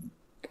in,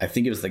 I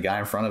think it was the guy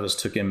in front of us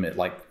took him at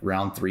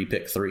round 3,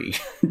 pick 3,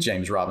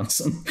 James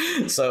Robinson.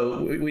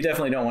 So we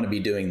definitely don't want to be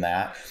doing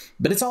that.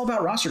 But it's all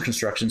about roster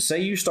construction.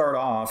 Say you start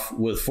off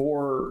with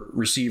 4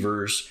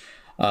 receivers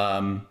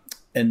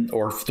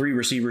or 3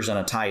 receivers and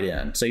a tight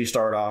end. Say you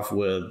start off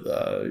with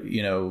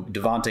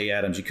Devontae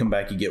Adams. You come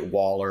back, you get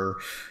Waller,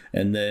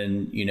 and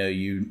then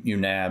you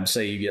nab.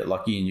 Say you get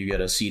lucky and you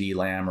get a CeeDee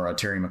Lamb or a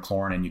Terry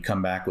McLaurin, and you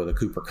come back with a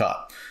Cooper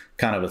Kupp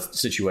kind of a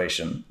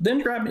situation.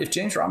 Then if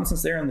James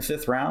Robinson's there in the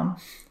 5th round,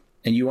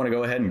 and you want to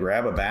go ahead and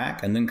grab a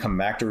back and then come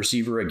back to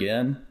receiver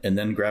again and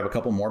then grab a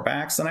couple more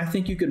backs, then I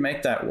think you could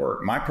make that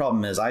work. My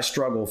problem is I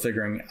struggle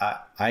figuring,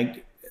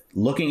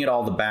 looking at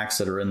all the backs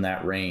that are in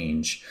that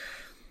range,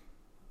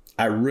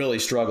 I really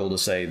struggle to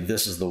say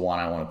this is the one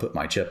I want to put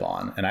my chip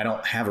on. And I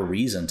don't have a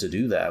reason to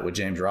do that with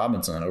James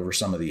Robinson over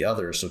some of the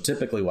others. So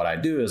typically what I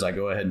do is I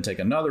go ahead and take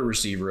another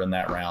receiver in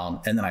that round,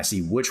 and then I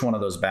see which one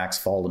of those backs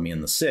fall to me in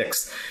the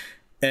 6th.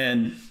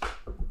 And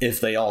if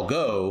they all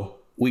go,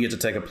 we get to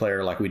take a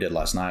player like we did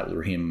last night with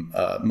Raheem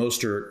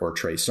Mostert or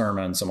Trey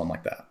Sermon, someone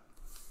like that.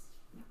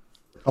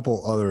 A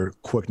couple other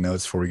quick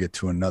notes before we get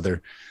to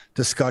another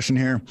discussion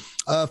here.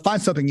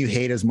 Find something you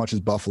hate as much as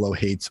Buffalo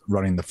hates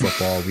running the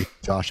football. We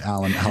Josh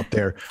Allen out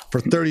there for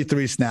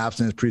 33 snaps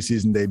in his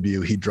preseason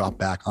debut. He dropped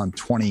back on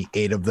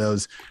 28 of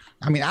those.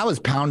 I mean, I was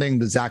pounding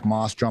the Zach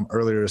Moss jump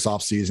earlier this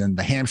offseason.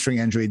 The hamstring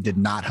injury did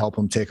not help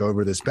him take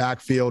over this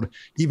backfield.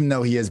 Even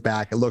though he is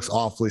back, it looks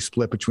awfully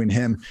split between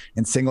him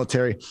and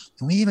Singletary.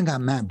 And we even got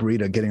Matt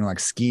Breida getting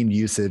schemed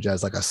usage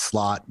as a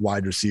slot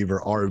wide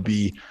receiver,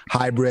 RB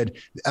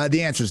hybrid.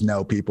 The answer is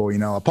no, people.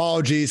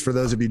 Apologies for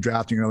those of you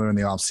drafting earlier in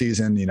the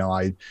offseason.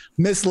 I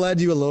misled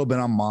you a little bit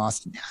on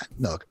Moss.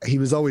 Look, he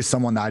was always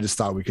someone that I just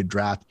thought we could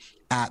draft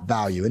at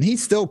value. And he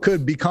still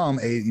could become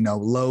a,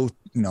 low,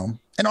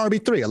 an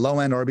RB3, a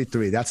low-end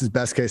RB3. That's his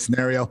best-case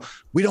scenario.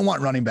 We don't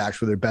want running backs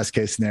where their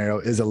best-case scenario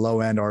is a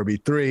low-end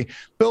RB3.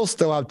 Bills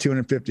still have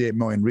 258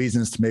 million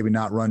reasons to maybe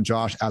not run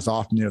Josh as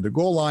often near the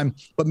goal line,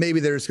 but maybe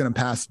they're just going to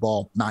pass the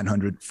ball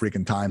 900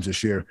 freaking times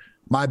this year.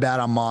 My bad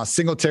on Moss.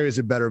 Singletary is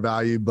a better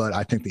value, but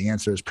I think the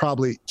answer is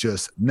probably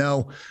just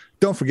no.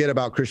 Don't forget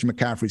about Christian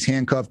McCaffrey's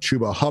handcuff.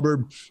 Chuba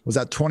Hubbard was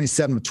at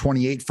 27 of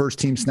 28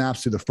 first-team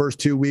snaps through the first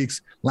 2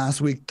 weeks. Last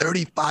week,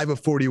 35 of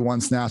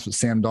 41 snaps with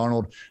Sam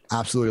Darnold.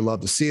 Absolutely love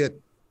to see it.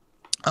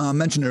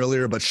 Mentioned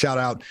earlier, but shout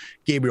out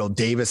Gabriel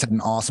Davis, had an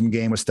awesome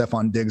game with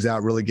Stephon Diggs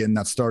out, really getting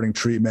that starting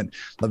treatment.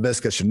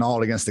 Laviska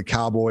Shenault against the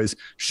Cowboys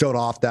showed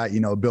off that,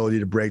 ability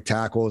to break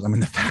tackles. I mean,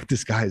 the fact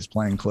this guy is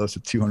playing close to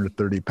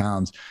 230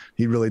 pounds,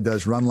 he really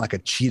does run like a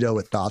Cheeto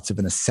with thoughts of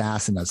an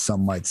assassin, as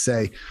some might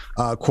say.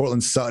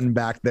 Cortland Sutton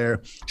back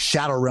there,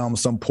 Shadow Realm,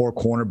 some poor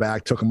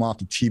cornerback, took him off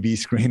the TV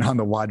screen on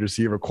the wide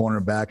receiver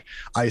cornerback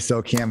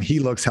ISO cam. He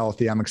looks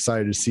healthy. I'm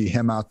excited to see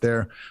him out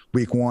there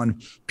week 1.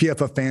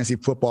 PFF Fantasy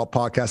Football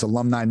Podcast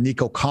alumni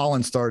Nico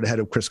Collins started ahead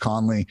of Chris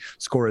Conley,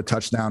 scored a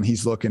touchdown.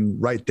 He's looking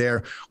right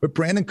there with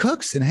Brandon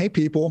Cooks. And hey,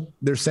 people,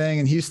 they're saying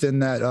in Houston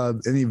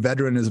that any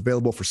veteran is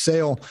available for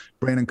sale.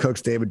 Brandon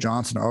Cooks, David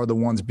Johnson are the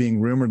ones being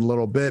rumored a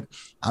little bit.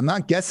 I'm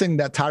not guessing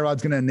that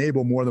Tyrod's going to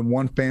enable more than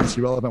one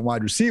fantasy relevant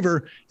wide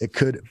receiver. It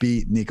could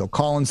be Nico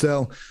Collins,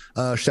 though.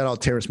 Shout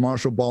out Terrace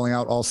Marshall balling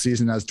out all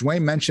season. As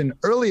Dwayne mentioned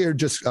earlier,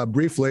 just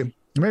briefly,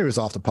 maybe it was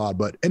off the pod,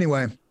 but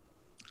anyway,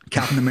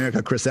 Captain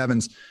America Chris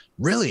Evans,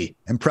 really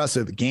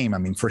impressive game. I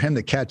mean, for him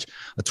to catch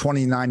a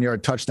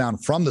 29-yard touchdown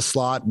from the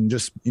slot and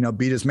just,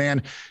 beat his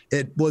man,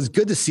 it was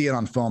good to see it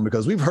on film,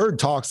 because we've heard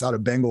talks out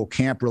of Bengal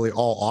camp really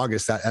all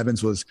August that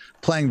Evans was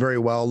playing very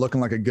well, looking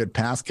like a good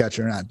pass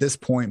catcher. And at this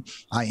point,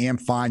 I am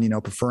fine,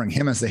 preferring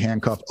him as the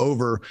handcuff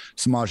over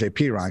Samaje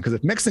Perine, because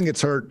if Mixon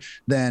gets hurt,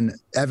 then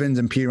Evans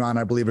and Perine,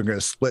 I believe, are going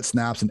to split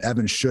snaps, and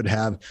Evans should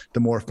have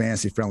the more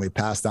fantasy-friendly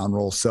pass down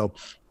role. So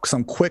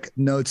some quick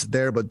notes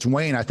there. But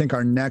Dwayne, I think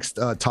our next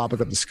topic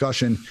of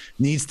discussion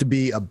needs to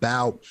be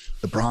about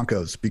the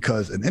Broncos,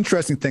 because an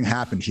interesting thing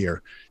happened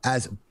here.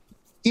 As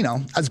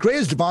great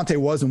as Javonte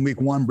was in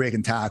week 1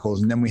 breaking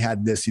tackles, and then we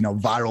had this,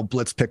 viral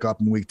blitz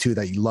pickup in week 2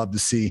 that you love to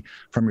see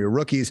from your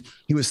rookies,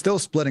 he was still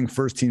splitting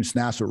first team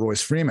snaps with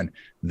Royce Freeman.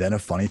 Then a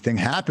funny thing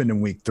happened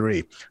in week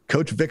 3.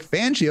 Coach Vic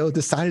Fangio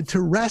decided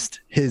to rest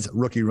his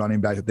rookie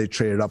running back that they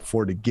traded up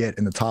for to get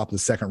in the top of the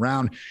second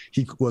round.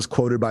 He was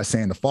quoted by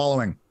saying the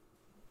following: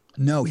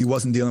 "No, he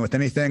wasn't dealing with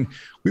anything.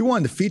 We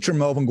wanted to feature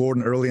Melvin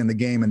Gordon early in the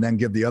game and then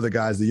give the other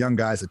guys, the young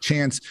guys, a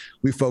chance.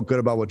 We felt good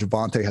about what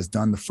Javonte has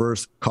done the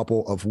first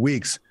couple of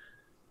weeks."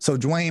 So,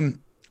 Dwayne,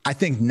 I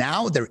think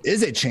now there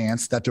is a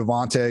chance that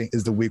Javonte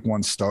is the week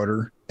 1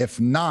 starter. If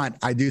not,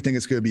 I do think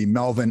it's going to be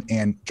Melvin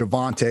and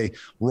Javonte,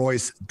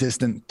 Royce,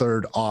 distant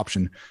third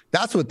option.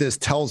 That's what this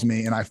tells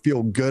me, and I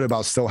feel good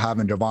about still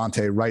having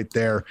Javonte right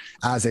there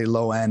as a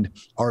low-end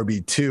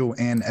RB2.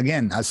 And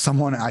again, as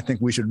someone I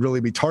think we should really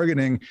be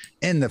targeting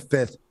in the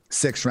 5th,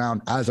 6th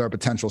round as our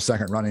potential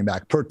second running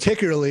back,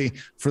 particularly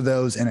for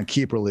those in a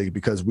keeper league,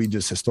 because we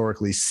just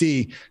historically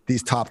see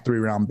these top 3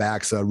 round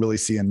backs really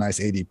see a nice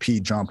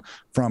ADP jump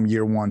from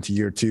year 1 to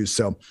year 2.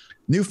 So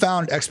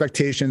newfound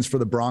expectations for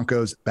the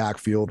Broncos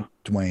backfield.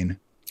 Dwayne,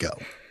 go.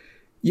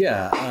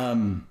 Yeah.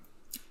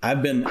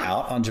 I've been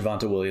out on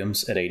Javonte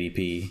Williams at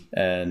ADP,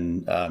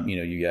 and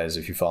you guys,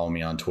 if you follow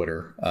me on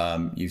Twitter,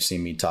 you've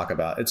seen me talk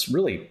about it's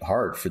really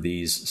hard for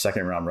these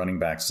second round running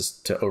backs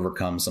to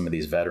overcome some of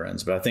these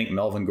veterans. But I think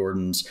Melvin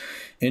Gordon's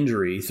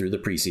injury through the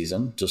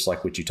preseason, just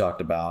like what you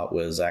talked about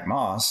with Zach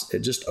Moss, it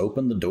just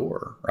opened the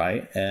door,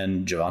 right?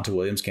 And Javonte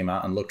Williams came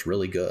out and looked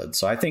really good.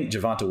 So I think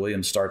Javonte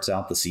Williams starts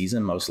out the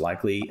season most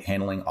likely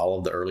handling all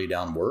of the early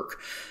down work.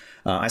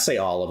 I say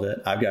all of it.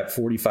 I've got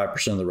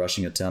 45% of the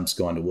rushing attempts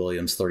going to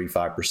Williams,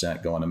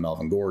 35% going to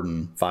Melvin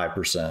Gordon,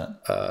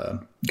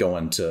 5%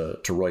 going to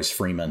Royce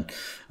Freeman,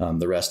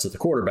 the rest of the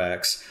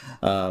quarterbacks.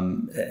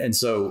 And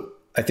so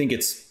I think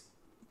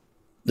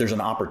there's an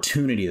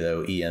opportunity,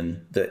 though,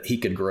 Ian, that he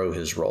could grow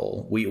his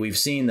role. We've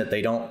seen that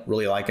they don't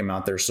really like him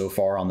out there so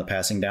far on the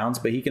passing downs,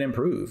 but he can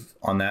improve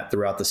on that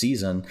throughout the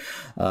season.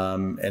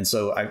 And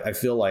so I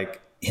feel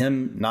like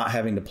him not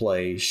having to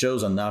play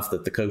shows enough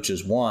that the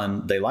coaches,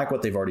 one, they like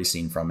what they've already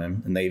seen from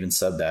him, and they even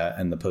said that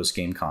in the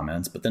post-game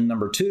comments. But then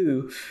number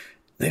 2,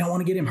 they don't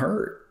want to get him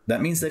hurt. That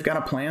means they've got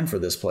a plan for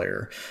this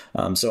player.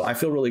 So I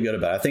feel really good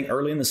about it. I think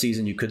early in the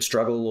season, you could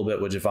struggle a little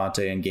bit with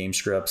Javonte and game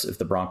scripts if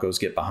the Broncos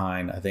get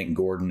behind. I think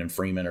Gordon and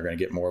Freeman are going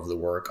to get more of the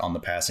work on the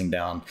passing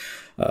down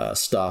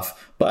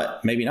stuff,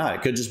 but maybe not.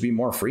 It could just be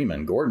more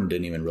Freeman. Gordon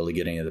didn't even really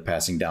get any of the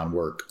passing down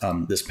work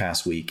this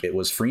past week. It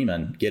was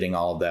Freeman getting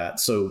all of that.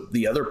 So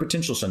the other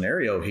potential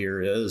scenario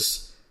here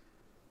is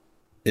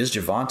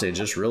Javonte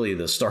just really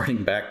the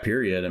starting back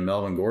period, and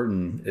Melvin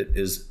Gordon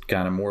is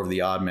kind of more of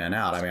the odd man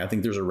out? I mean, I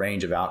think there's a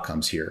range of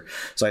outcomes here.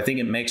 So I think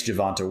it makes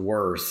Javonte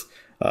worth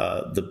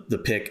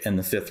the pick in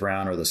the 5th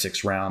round or the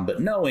 6th round,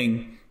 but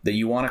knowing that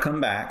you want to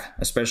come back,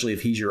 especially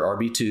if he's your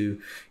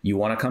RB2, you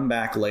want to come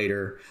back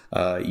later.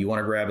 You want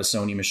to grab a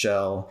Sony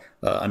Michel,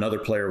 another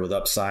player with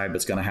upside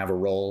that's going to have a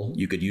role.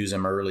 You could use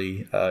him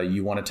early.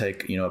 You want to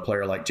take, a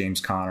player like James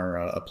Conner,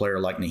 a player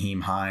like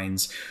Naheem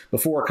Hines,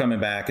 before coming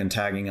back and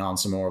tagging on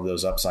some more of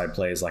those upside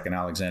plays like an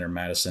Alexander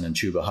Madison and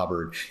Chuba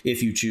Hubbard,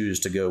 if you choose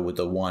to go with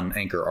the one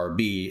anchor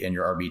RB and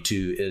your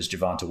RB2 is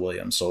Javonte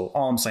Williams. So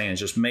all I'm saying is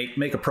just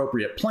make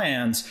appropriate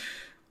plans.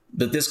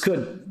 But this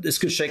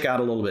could shake out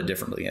a little bit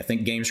differently. I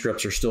think game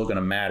scripts are still going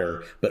to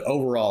matter, but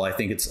overall, I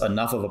think it's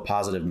enough of a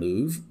positive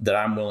move that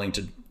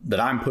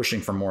I'm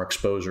pushing for more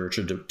exposure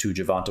to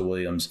Javonte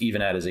Williams,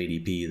 even at his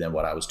ADP, than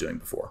what I was doing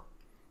before.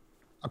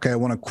 Okay, I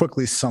want to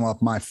quickly sum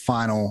up my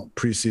final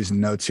preseason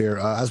notes here.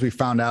 As we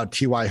found out,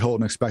 T.Y.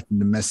 Hilton expected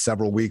to miss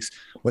several weeks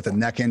with a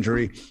neck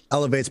injury,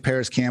 elevates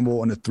Paris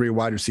Campbell into 3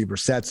 wide receiver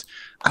sets.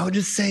 I would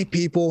just say,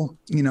 people,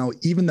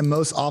 even the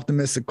most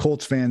optimistic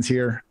Colts fans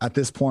here at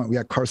this point, we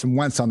got Carson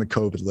Wentz on the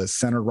COVID list.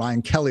 Center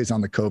Ryan Kelly's on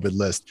the COVID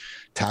list.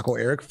 Tackle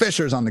Eric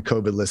Fisher's on the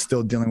COVID list,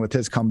 still dealing with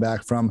his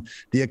comeback from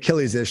the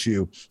Achilles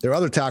issue. Their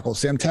other tackle,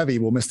 Sam Tevi,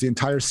 will miss the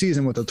entire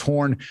season with a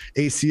torn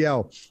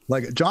ACL.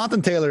 Like,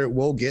 Jonathan Taylor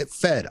will get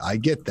fed. I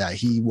get that.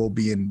 He will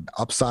be an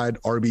upside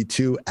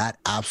RB2 at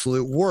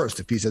absolute worst.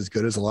 If he's as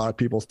good as a lot of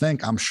people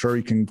think, I'm sure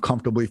he can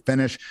comfortably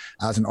finish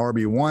as an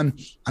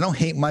RB1. I don't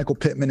hate Michael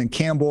Pittman and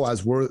Campbell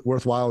as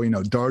worthwhile,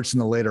 darts in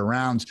the later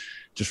rounds.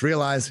 Just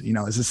realize,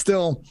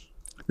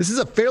 this is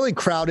a fairly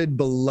crowded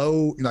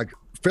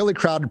fairly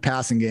crowded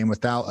passing game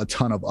without a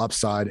ton of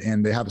upside.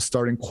 And they have a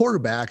starting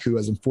quarterback who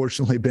has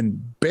unfortunately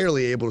been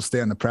barely able to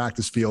stay on the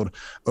practice field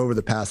over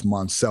the past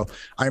month. So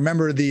I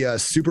remember the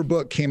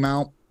Superbook came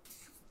out.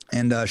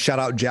 And shout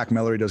out Jack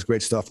Miller. He does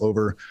great stuff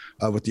over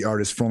with the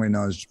artist formerly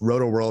known as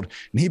Roto World.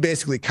 And he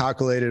basically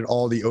calculated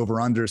all the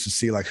over-unders to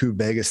see who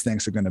Vegas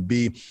thinks are going to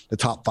be the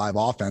top 5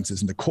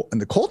 offenses. And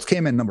the Colts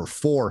came in number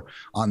 4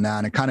 on that.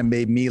 And it kind of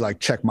made me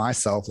check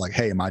myself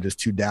hey, am I just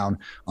too down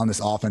on this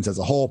offense as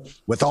a whole?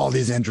 With all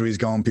these injuries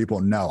going, people,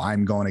 no,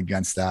 I'm going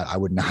against that. I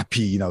would not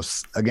be,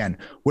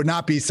 would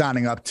not be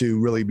signing up to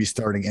really be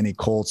starting any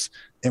Colts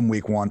in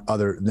week 1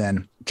 other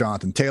than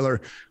Jonathan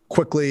Taylor.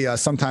 Quickly,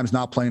 sometimes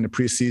not playing the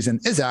preseason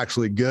is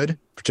actually good,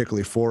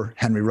 particularly for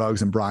Henry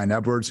Ruggs and Brian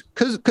Edwards.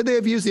 Could they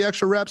have used the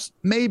extra reps?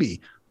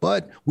 Maybe.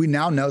 But we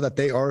now know that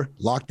they are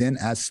locked in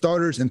as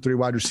starters in 3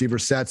 wide receiver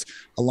sets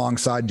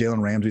alongside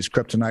Jalen Ramsey's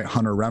kryptonite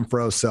Hunter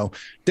Renfrow. So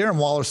Darren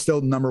Waller's still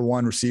the number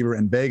 1 receiver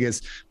in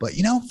Vegas. But,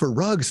 for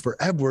Ruggs, for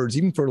Edwards,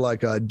 even for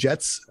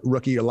Jets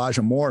rookie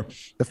Elijah Moore,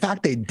 the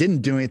fact they didn't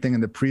do anything in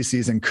the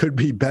preseason could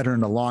be better in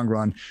the long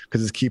run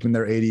because it's keeping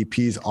their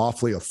ADPs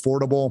awfully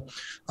affordable.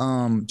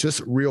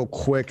 Just real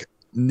quick,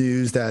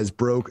 news that has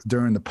broke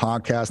during the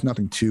podcast,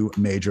 nothing too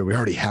major. We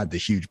already had the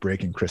huge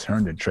breaking Chris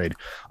Herndon trade.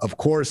 Of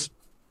course,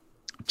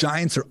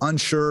 Giants are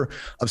unsure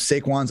of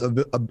Saquon's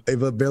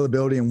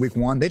availability in week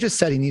 1. They just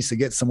said he needs to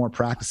get some more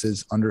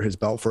practices under his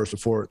belt first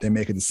before they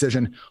make a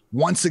decision.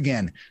 Once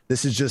again,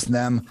 this is just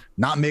them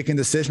not making a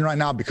decision right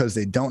now because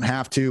they don't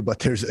have to, but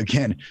there's,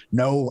 again,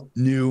 no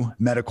new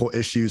medical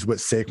issues with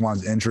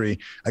Saquon's injury.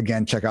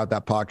 Again, check out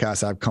that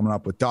podcast I have coming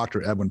up with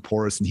Dr. Edwin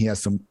Porras, and he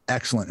has some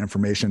excellent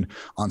information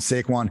on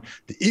Saquon.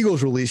 The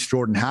Eagles released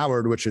Jordan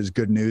Howard, which is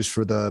good news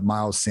for the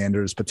Miles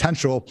Sanders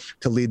potential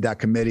to lead that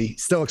committee.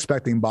 Still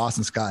expecting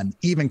Boston Scott and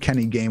even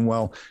Kenny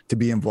Gainwell to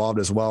be involved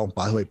as well.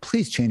 By the way,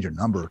 please change your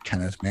number,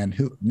 Kenneth, man.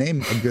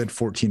 Name a good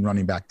 14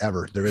 running back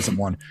ever. There isn't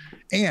one.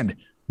 And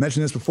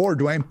mentioned this before,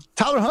 Dwayne,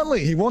 Tyler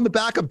Huntley, he won the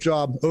backup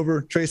job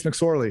over Trace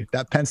McSorley.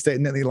 That Penn State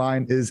Nittany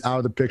line is out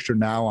of the picture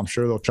now. I'm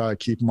sure they'll try to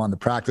keep him on the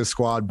practice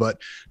squad,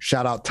 but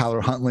shout out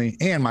Tyler Huntley.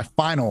 And my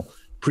final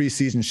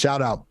preseason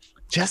shout out,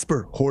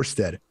 Jesper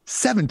Horsted,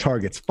 7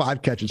 targets,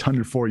 5 catches,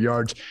 104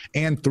 yards,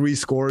 and 3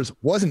 scores.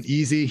 Wasn't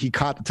easy. He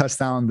caught the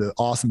touchdown, the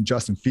awesome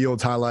Justin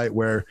Fields highlight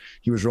where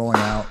he was rolling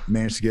out,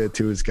 managed to get it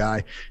to his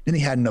guy. Then he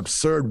had an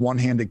absurd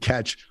one-handed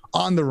catch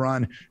on the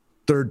run,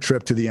 3rd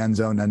trip to the end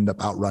zone, ended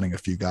up outrunning a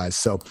few guys.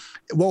 So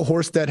will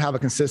Horsted have a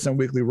consistent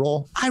weekly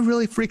role? I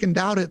really freaking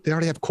doubt it. They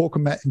already have Cole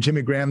Kmet and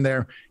Jimmy Graham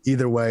there.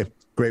 Either way,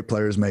 great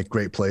players make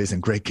great plays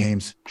and great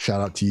games.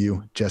 Shout out to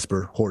you,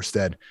 Jesper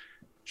Horsted.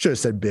 Should have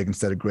said big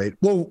instead of great.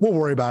 We'll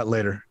worry about it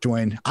later,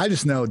 Dwayne. I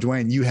just know,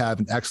 Dwayne, you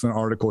have an excellent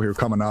article here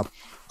coming up.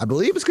 I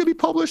believe it's going to be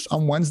published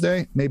on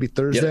Wednesday, maybe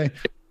Thursday.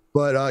 Yep.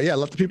 But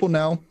let the people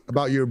know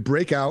about your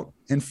breakout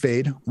and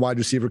fade wide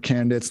receiver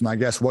candidates, and I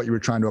guess what you were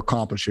trying to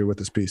accomplish here with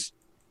this piece.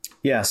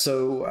 Yeah,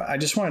 so I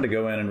just wanted to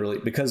go in and really,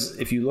 because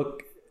if you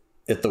look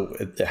at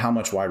how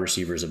much wide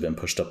receivers have been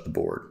pushed up the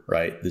board,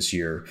 right, this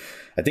year,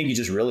 I think you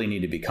just really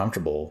need to be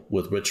comfortable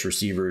with which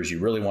receivers you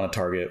really want to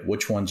target,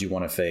 which ones you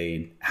want to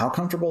fade. How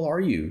comfortable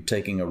are you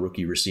taking a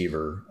rookie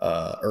receiver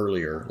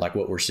earlier, like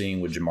what we're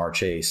seeing with Jamar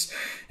Chase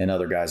and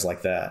other guys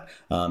like that?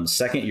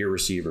 Second-year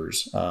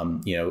receivers,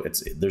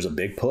 there's a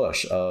big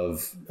push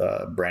of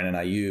Brandon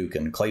Ayuk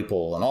and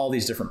Claypool and all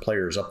these different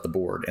players up the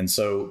board. And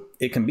so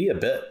it can be a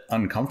bit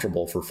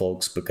uncomfortable for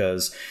folks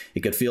because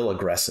it could feel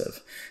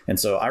aggressive. And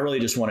so I really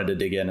just wanted to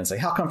dig in and say,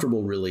 how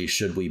comfortable really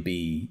should we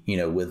be,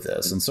 with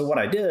this? And so what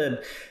I did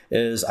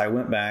is I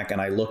went back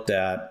and I looked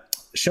at,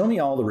 show me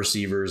all the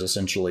receivers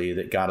essentially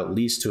that got at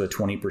least to a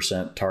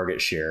 20% target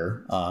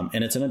share.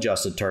 And it's an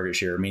adjusted target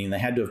share, meaning they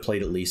had to have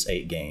played at least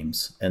 8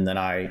 games. And then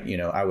I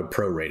would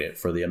prorate it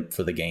for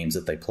the games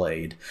that they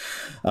played.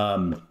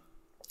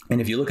 And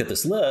if you look at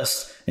this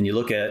list and you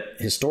look at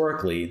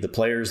historically the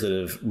players that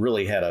have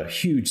really had a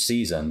huge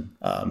season,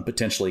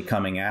 potentially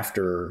coming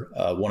after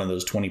one of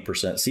those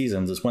 20%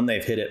 seasons, is when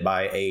they've hit it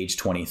by age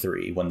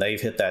 23, when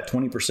they've hit that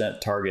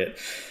 20% target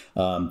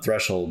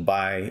threshold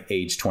by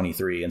age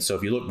 23. And so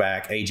if you look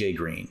back, AJ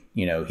Green,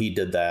 he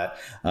did that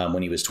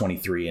when he was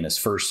 23 in his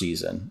first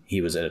season.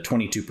 He was at a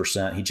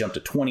 22%. He jumped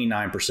to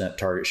 29%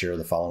 target share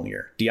the following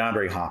year.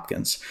 DeAndre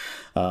Hopkins,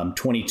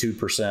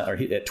 22%,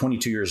 or at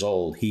 22 years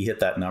old, he hit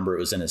that number. It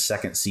was in his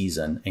second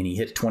season, and he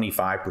hit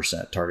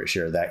 25% target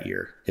share that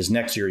year. His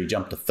next year, he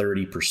jumped to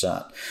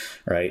 30%,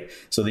 right?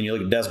 So then you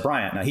look at Des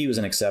Bryant. Now, he was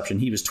an exception.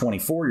 He was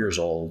 24 years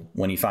old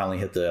when he finally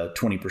hit the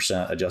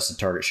 20% adjusted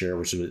target share,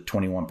 which was at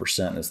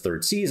 21% in his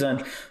third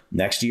season.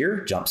 Next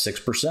year, jumped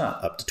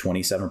 6% up to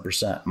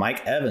 27%.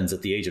 Mike Evans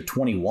at the age of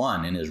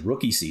 21 in his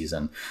rookie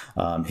season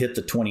hit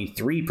the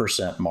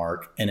 23%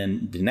 mark, and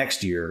then the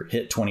next year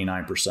hit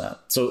 29%.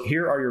 So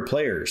here are your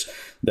players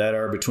that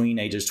are between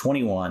ages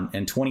 21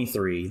 and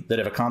 23 that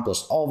have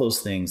accomplished all those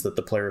things that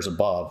the players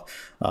above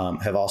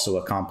have also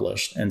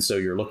accomplished. And so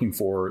you're looking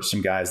for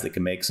some guys that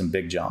can make some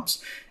big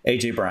jumps.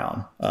 A.J.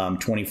 Brown,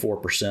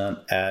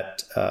 24%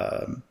 at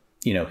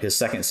his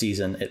second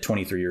season at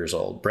 23 years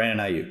old.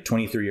 Brandon Ayuk,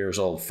 23 years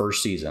old,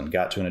 first season,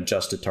 got to an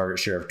adjusted target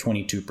share of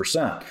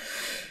 22%.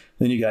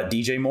 Then you got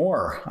DJ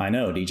Moore. I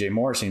know DJ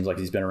Moore seems like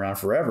he's been around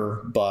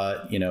forever,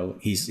 but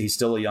he's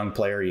still a young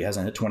player. He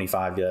hasn't hit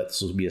 25 yet.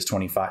 This will be his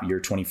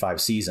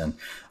 25 season.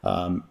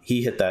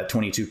 He hit that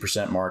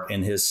 22% mark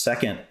in his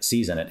second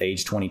season at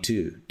age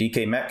 22.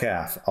 DK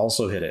Metcalf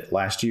also hit it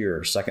last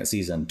year, second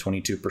season,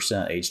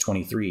 22%, age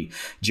 23.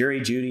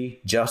 Jerry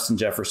Jeudy, Justin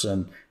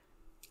Jefferson,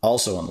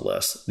 also on the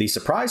list. The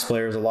surprise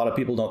players a lot of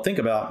people don't think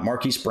about,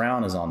 Marquise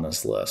Brown is on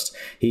this list.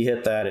 He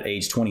hit that at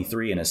age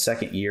 23 in his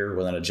second year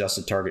with an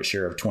adjusted target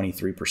share of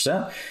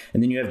 23%.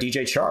 And then you have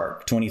DJ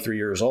Chark, 23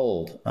 years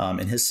old,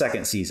 in his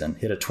second season,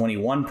 hit a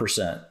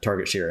 21%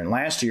 target share. And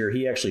last year,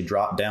 he actually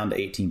dropped down to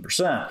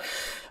 18%,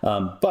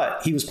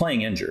 but he was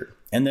playing injured.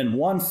 And then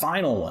one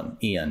final one,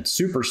 Ian,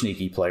 super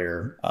sneaky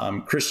player,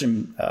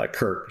 Christian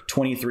Kirk,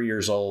 23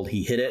 years old.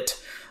 He hit it.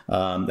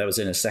 That was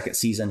in his second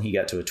season. He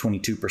got to a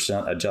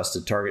 22%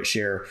 adjusted target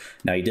share.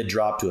 Now, he did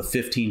drop to a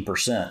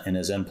 15% in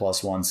his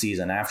N+1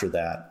 season after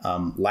that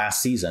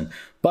last season,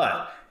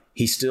 but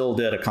he still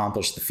did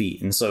accomplish the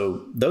feat. And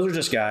so those are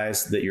just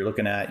guys that you're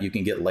looking at, you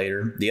can get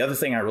later. The other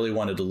thing I really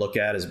wanted to look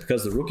at is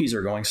because the rookies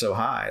are going so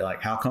high,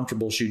 like how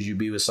comfortable should you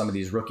be with some of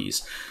these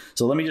rookies?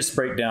 So let me just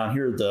break down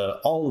here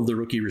all of the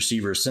rookie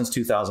receivers since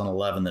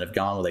 2011 that have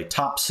gone with a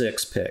top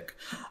 6 pick.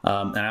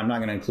 And I'm not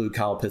going to include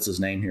Kyle Pitts'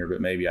 name here, but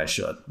maybe I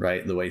should,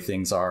 right? The way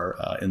things are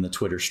in the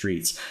Twitter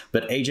streets.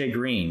 But AJ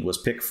Green was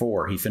pick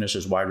 4. He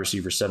finishes wide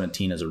receiver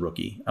 17 as a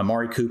rookie.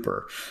 Amari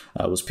Cooper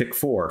was pick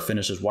 4,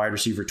 finishes wide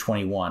receiver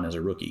 21 as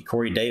a rookie.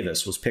 Corey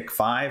Davis was pick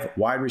 5,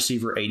 wide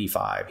receiver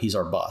 85. He's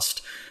our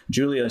bust.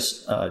 Julio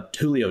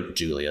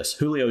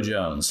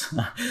Jones,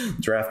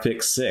 draft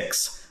pick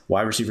 6.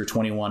 Wide receiver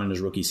 21 in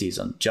his rookie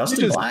season.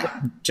 Justin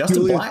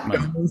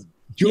Blackman.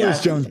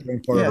 Julius Jones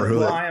forever. Yeah,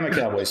 well, I am a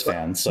Cowboys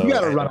fan, so you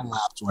got to run a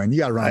lap, Dwayne. You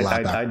got to run a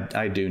lap.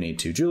 I do need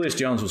to. Julius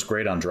Jones was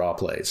great on draw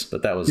plays,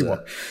 but that was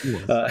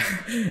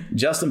it.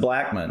 Justin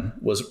Blackman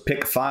was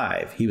pick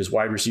 5. He was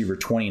wide receiver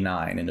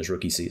 29 in his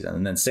rookie season,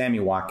 and then Sammy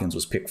Watkins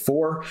was pick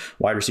 4,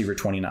 wide receiver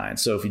 29.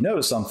 So if you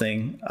notice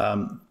something,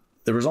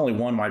 there was only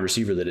one wide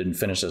receiver that didn't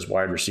finish as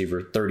wide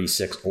receiver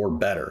 36 or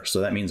better.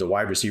 So that means a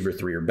wide receiver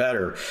 3 or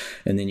better.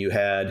 And then you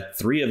had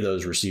 3 of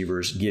those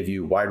receivers give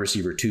you wide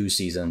receiver 2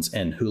 seasons,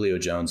 and Julio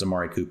Jones,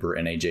 Amari Cooper,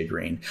 and AJ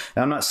Green.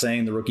 Now, I'm not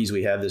saying the rookies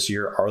we have this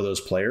year are those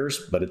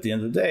players, but at the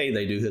end of the day,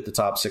 they do hit the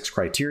top 6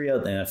 criteria.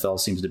 The NFL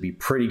seems to be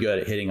pretty good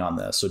at hitting on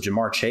this. So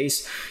Jamar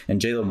Chase and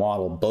Jalen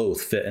Waddle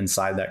both fit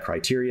inside that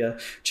criteria.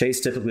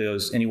 Chase typically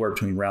goes anywhere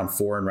between round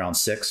 4 and round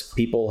 6.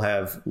 People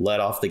have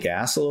let off the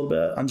gas a little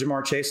bit on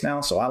Jamar Chase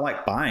now, so I like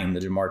buying the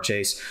Jamar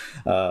Chase.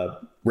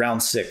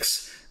 Round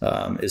 6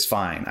 is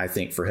fine, I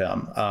think, for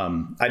him.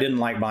 I didn't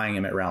like buying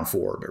him at round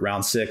 4, but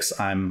round 6,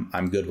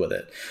 I'm good with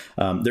it.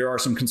 There are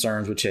some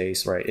concerns with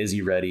Chase, right? Is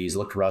he ready? He's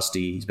looked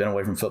rusty. He's been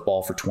away from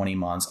football for 20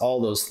 months, all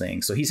those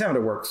things. So he's having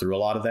to work through a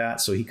lot of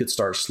that, so he could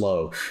start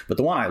slow. But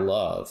the one I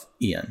love,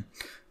 Ian,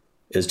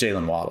 is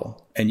Jalen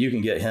Waddle. And you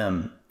can get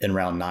him in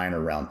round 9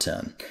 or round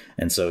 10.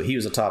 And so he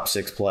was a top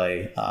 6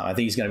 play. I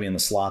think he's going to be in the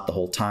slot the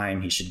whole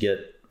time. He should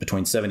get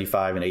between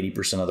 75 and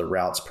 80% of the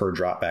routes per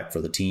drop back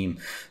for the team.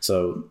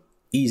 So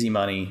easy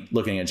money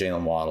looking at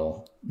Jalen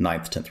Waddle,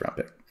 9th, 10th round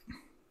pick.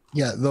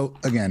 Yeah, though,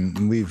 again,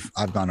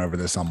 I've gone over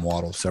this on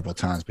Waddle several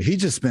times, but he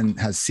just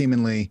has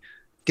seemingly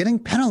getting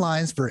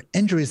penalized for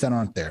injuries that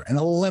aren't there and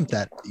a limp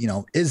that,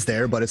 is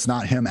there, but it's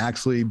not him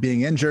actually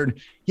being injured.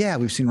 Yeah,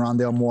 we've seen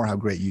Rondale Moore have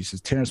great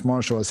uses. Terrace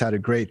Marshall has had a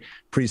great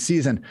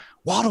preseason.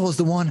 Waddle is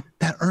the one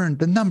that earned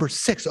the number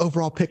 6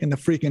 overall pick in the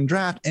freaking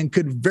draft and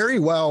could very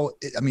well,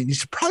 you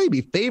should probably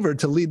be favored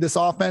to lead this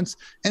offense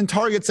in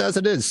targets as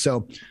it is.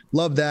 So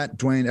love that,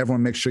 Dwayne.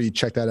 Everyone make sure you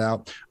check that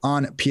out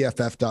on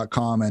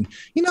pff.com. And,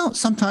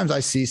 sometimes I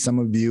see some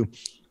of you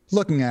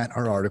looking at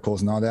our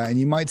articles and all that, and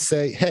you might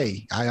say,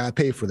 hey, I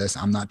pay for this.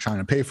 I'm not trying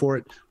to pay for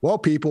it. Well,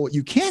 people,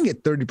 you can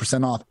get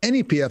 30% off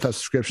any PFF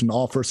subscription to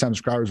all first-time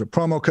subscribers with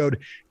promo code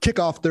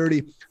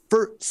Kickoff30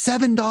 for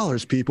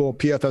 $7, people.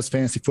 PFF's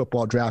Fantasy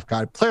Football Draft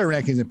Guide, player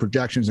rankings and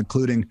projections,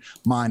 including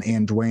mine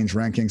and Dwayne's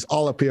rankings,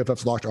 all of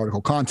PFF's locked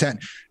article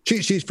content,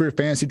 cheat sheets for your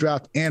fantasy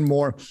draft, and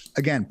more.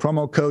 Again,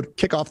 promo code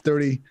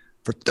Kickoff30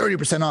 for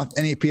 30% off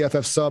any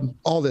PFF sub,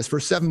 all this for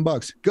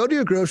 $7. Go to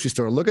your grocery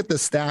store, look at the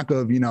stack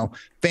of,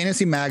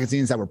 fantasy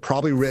magazines that were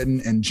probably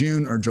written in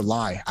June or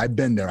July. I've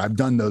been there. I've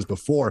done those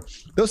before.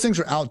 Those things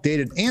are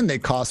outdated and they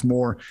cost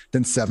more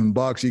than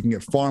 $7. You can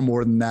get far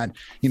more than that.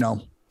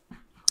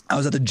 I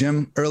was at the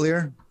gym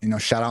earlier,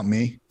 shout out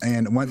me,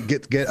 and went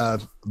get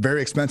a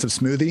very expensive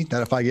smoothie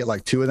that if I get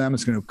like 2 of them,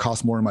 it's going to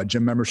cost more than my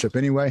gym membership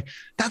anyway.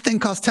 That thing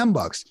costs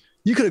 $10.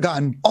 You could have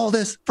gotten all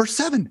this for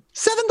 $7,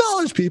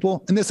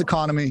 people. In this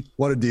economy,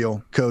 what a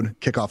deal. Code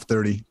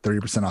Kickoff30,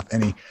 30% off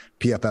any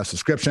PFF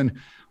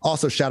subscription.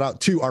 Also, shout out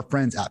to our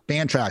friends at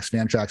Fantrax.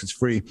 Fantrax is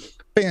free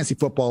fantasy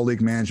football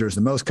league managers,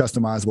 the most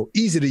customizable,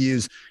 easy to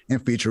use,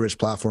 and feature-rich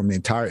platform in the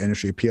entire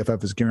industry.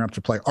 PFF is gearing up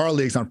to play our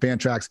leagues on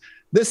Fantrax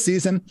this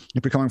season.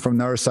 If you're coming from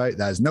another site,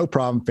 that is no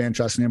problem.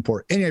 Fantrax can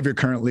import any of your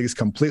current leagues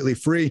completely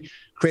free.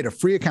 Create a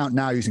free account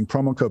now using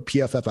promo code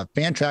PFF at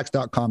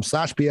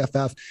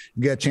fantrax.com/PFF.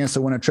 You get a chance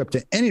to win a trip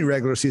to any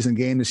regular season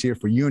game this year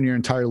for you and your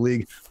entire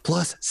league,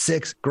 plus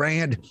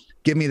 $6,000.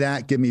 Give me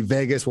that. Give me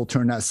Vegas. We'll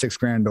turn that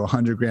 $6,000 into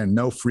 $100,000.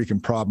 No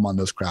freaking problem on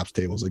those craps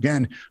tables.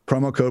 Again,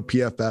 promo code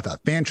PFF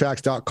at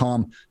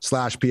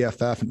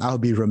fantrax.com/PFF. And I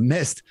would be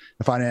remiss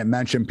if I didn't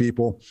mention,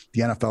 people,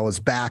 the NFL is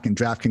back, and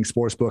DraftKings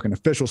Sportsbook, an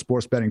official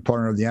sports betting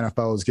partner of the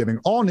NFL, is giving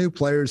all new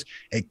players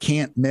a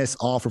can't miss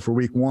offer for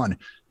week 1.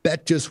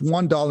 Bet just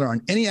 $1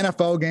 on any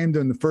NFL game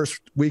during the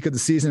first week of the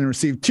season and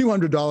receive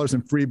 $200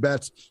 in free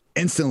bets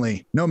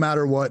instantly, no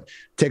matter what.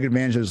 Take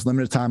advantage of this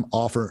limited time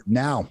offer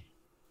now.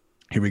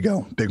 Here we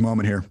go. Big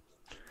moment here.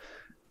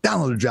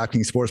 Download the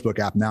DraftKings Sportsbook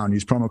app now and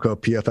use promo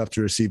code PFF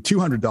to receive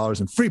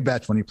 $200 in free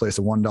bets when you place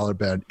a $1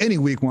 bet on any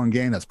week 1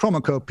 game. That's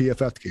promo code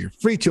PFF to get your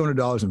free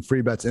 $200 in free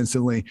bets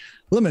instantly.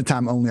 Limited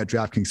time only at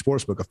DraftKings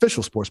Sportsbook,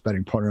 official sports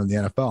betting partner of the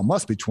NFL.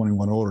 Must be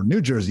 21 or older.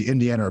 New Jersey,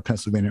 Indiana, or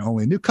Pennsylvania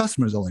only. New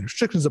customers only.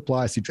 Restrictions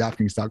apply. See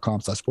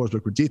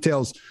DraftKings.com/sportsbook for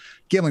details.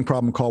 Gambling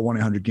problem? Call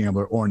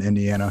 1-800-GAMBLER, or in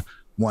Indiana,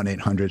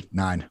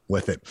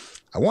 1-800-9-WITH-IT.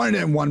 I wanted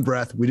it in one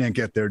breath. We didn't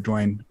get there,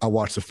 Dwayne. I'll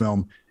watch the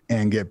film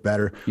and get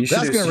better. You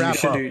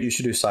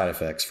should do side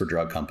effects for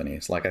drug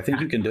companies. Like, I think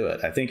you can do it.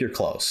 I think you're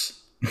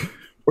close.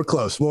 We're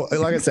close. Well,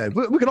 like I said,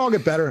 we can all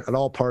get better at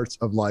all parts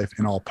of life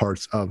and all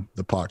parts of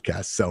the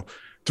podcast. So,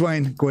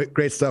 Dwayne,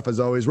 great stuff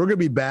as always. We're going to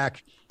be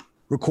back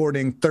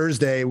recording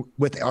Thursday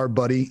with our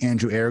buddy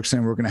Andrew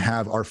Erickson. We're going to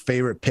have our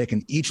favorite pick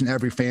in each and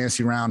every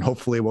fantasy round.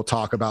 Hopefully we'll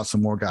talk about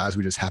some more guys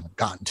we just haven't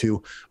gotten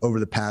to over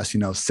the past,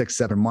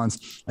 6-7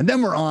 months. And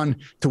then we're on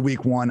to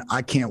week 1.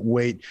 I can't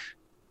wait.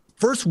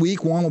 First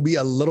week 1 will be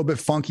a little bit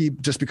funky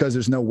just because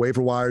there's no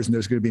waiver wires and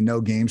there's going to be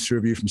no games to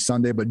review from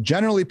Sunday. But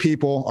generally,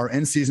 people, our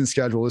in-season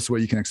schedule, this is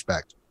what you can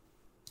expect.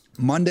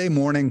 Monday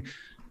morning,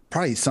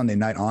 probably Sunday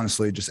night,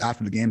 honestly, just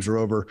after the games are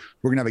over,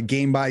 we're going to have a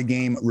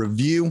game-by-game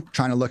review,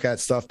 trying to look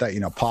at stuff that,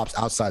 pops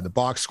outside the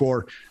box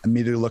score,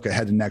 immediately look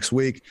ahead to next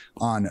week.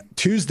 On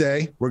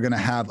Tuesday, we're going to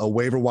have a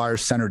waiver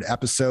wire-centered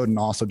episode and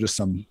also just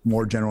some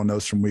more general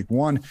notes from week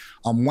 1.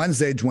 On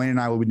Wednesday, Dwayne and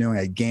I will be doing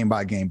a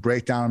game-by-game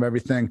breakdown of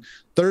everything.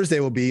 Thursday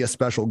will be a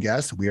special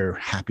guest. We are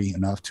happy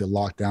enough to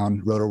lock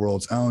down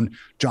Roto-World's own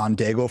John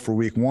Daigle for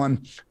week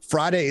 1.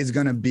 Friday is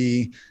going to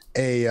be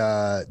a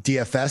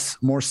DFS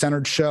more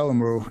centered show,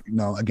 and we'll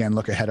again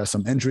look ahead at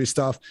some injury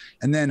stuff.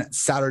 And then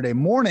Saturday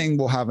morning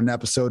we'll have an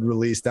episode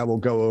released that will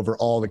go over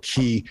all the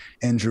key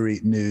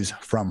injury news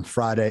from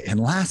Friday. And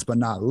last but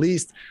not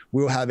least,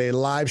 we will have a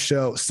live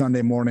show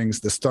Sunday mornings,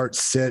 the Start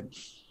Sit.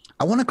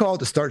 I want to call it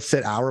the Start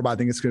Sit Hour, but I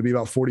think it's going to be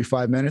about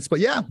 45 minutes.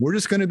 But yeah, we're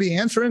just going to be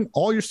answering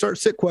all your Start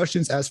Sit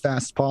questions as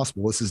fast as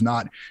possible. This is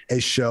not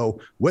a show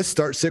with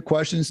Start Sit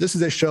questions. This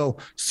is a show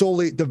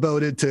solely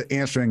devoted to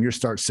answering your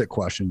Start Sit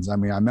questions. I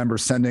mean, I remember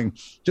sending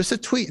just a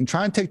tweet and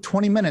trying to take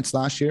 20 minutes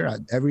last year at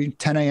every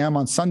 10 a.m.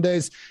 on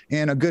Sundays,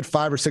 and a good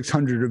 500 or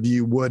 600 of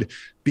you would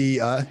be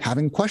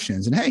having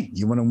questions. And hey,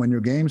 you want to win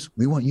your games?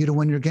 We want you to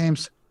win your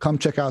games. Come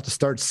check out the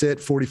Start Sit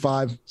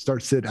 45,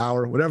 Start Sit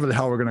Hour, whatever the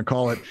hell we're going to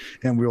call it.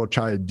 And we will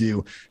try to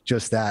do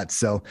just that.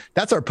 So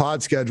that's our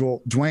pod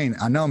schedule. Dwayne,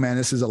 I know, man,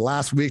 this is the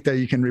last week that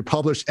you can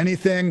republish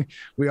anything.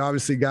 We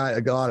obviously got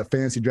a lot of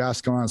fantasy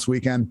drafts going on this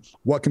weekend.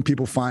 What can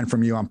people find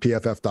from you on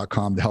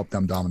PFF.com to help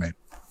them dominate?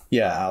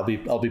 Yeah,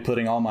 I'll be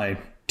putting all my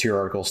tier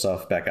article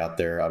stuff back out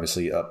there,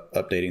 obviously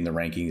updating the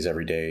rankings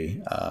every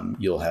day.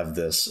 You'll have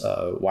this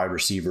wide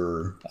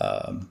receiver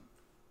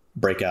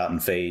breakout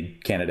and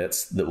fade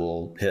candidates that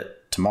will hit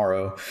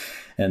tomorrow.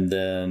 And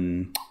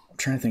then I'm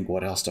trying to think,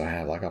 what else do I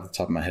have? Like off the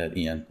top of my head,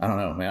 Ian, I don't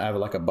know, man. I have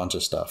like a bunch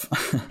of stuff.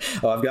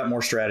 I've got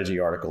more strategy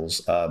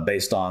articles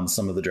based on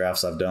some of the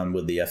drafts I've done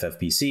with the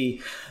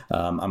FFPC.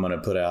 I'm going to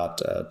put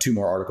out 2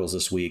 more articles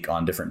this week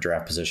on different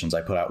draft positions.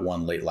 I put out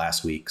one late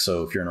last week.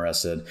 So if you're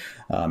interested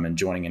in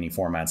joining any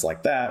formats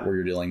like that, where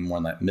you're dealing more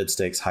in that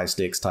mid-stakes,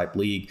 high-stakes type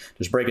league,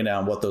 just breaking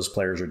down what those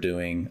players are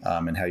doing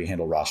and how you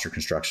handle roster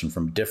construction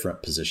from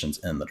different positions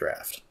in the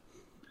draft.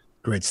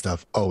 Great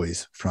stuff,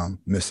 always from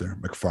Mr.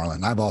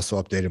 McFarland. I've also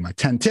updated my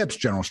 10 tips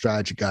general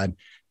strategy guide.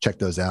 Check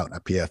those out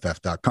at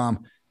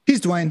pff.com.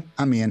 He's Dwayne.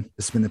 I'm Ian.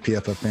 This has been the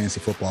PFF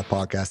Fantasy Football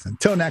Podcast.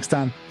 Until next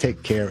time,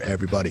 take care,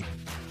 everybody.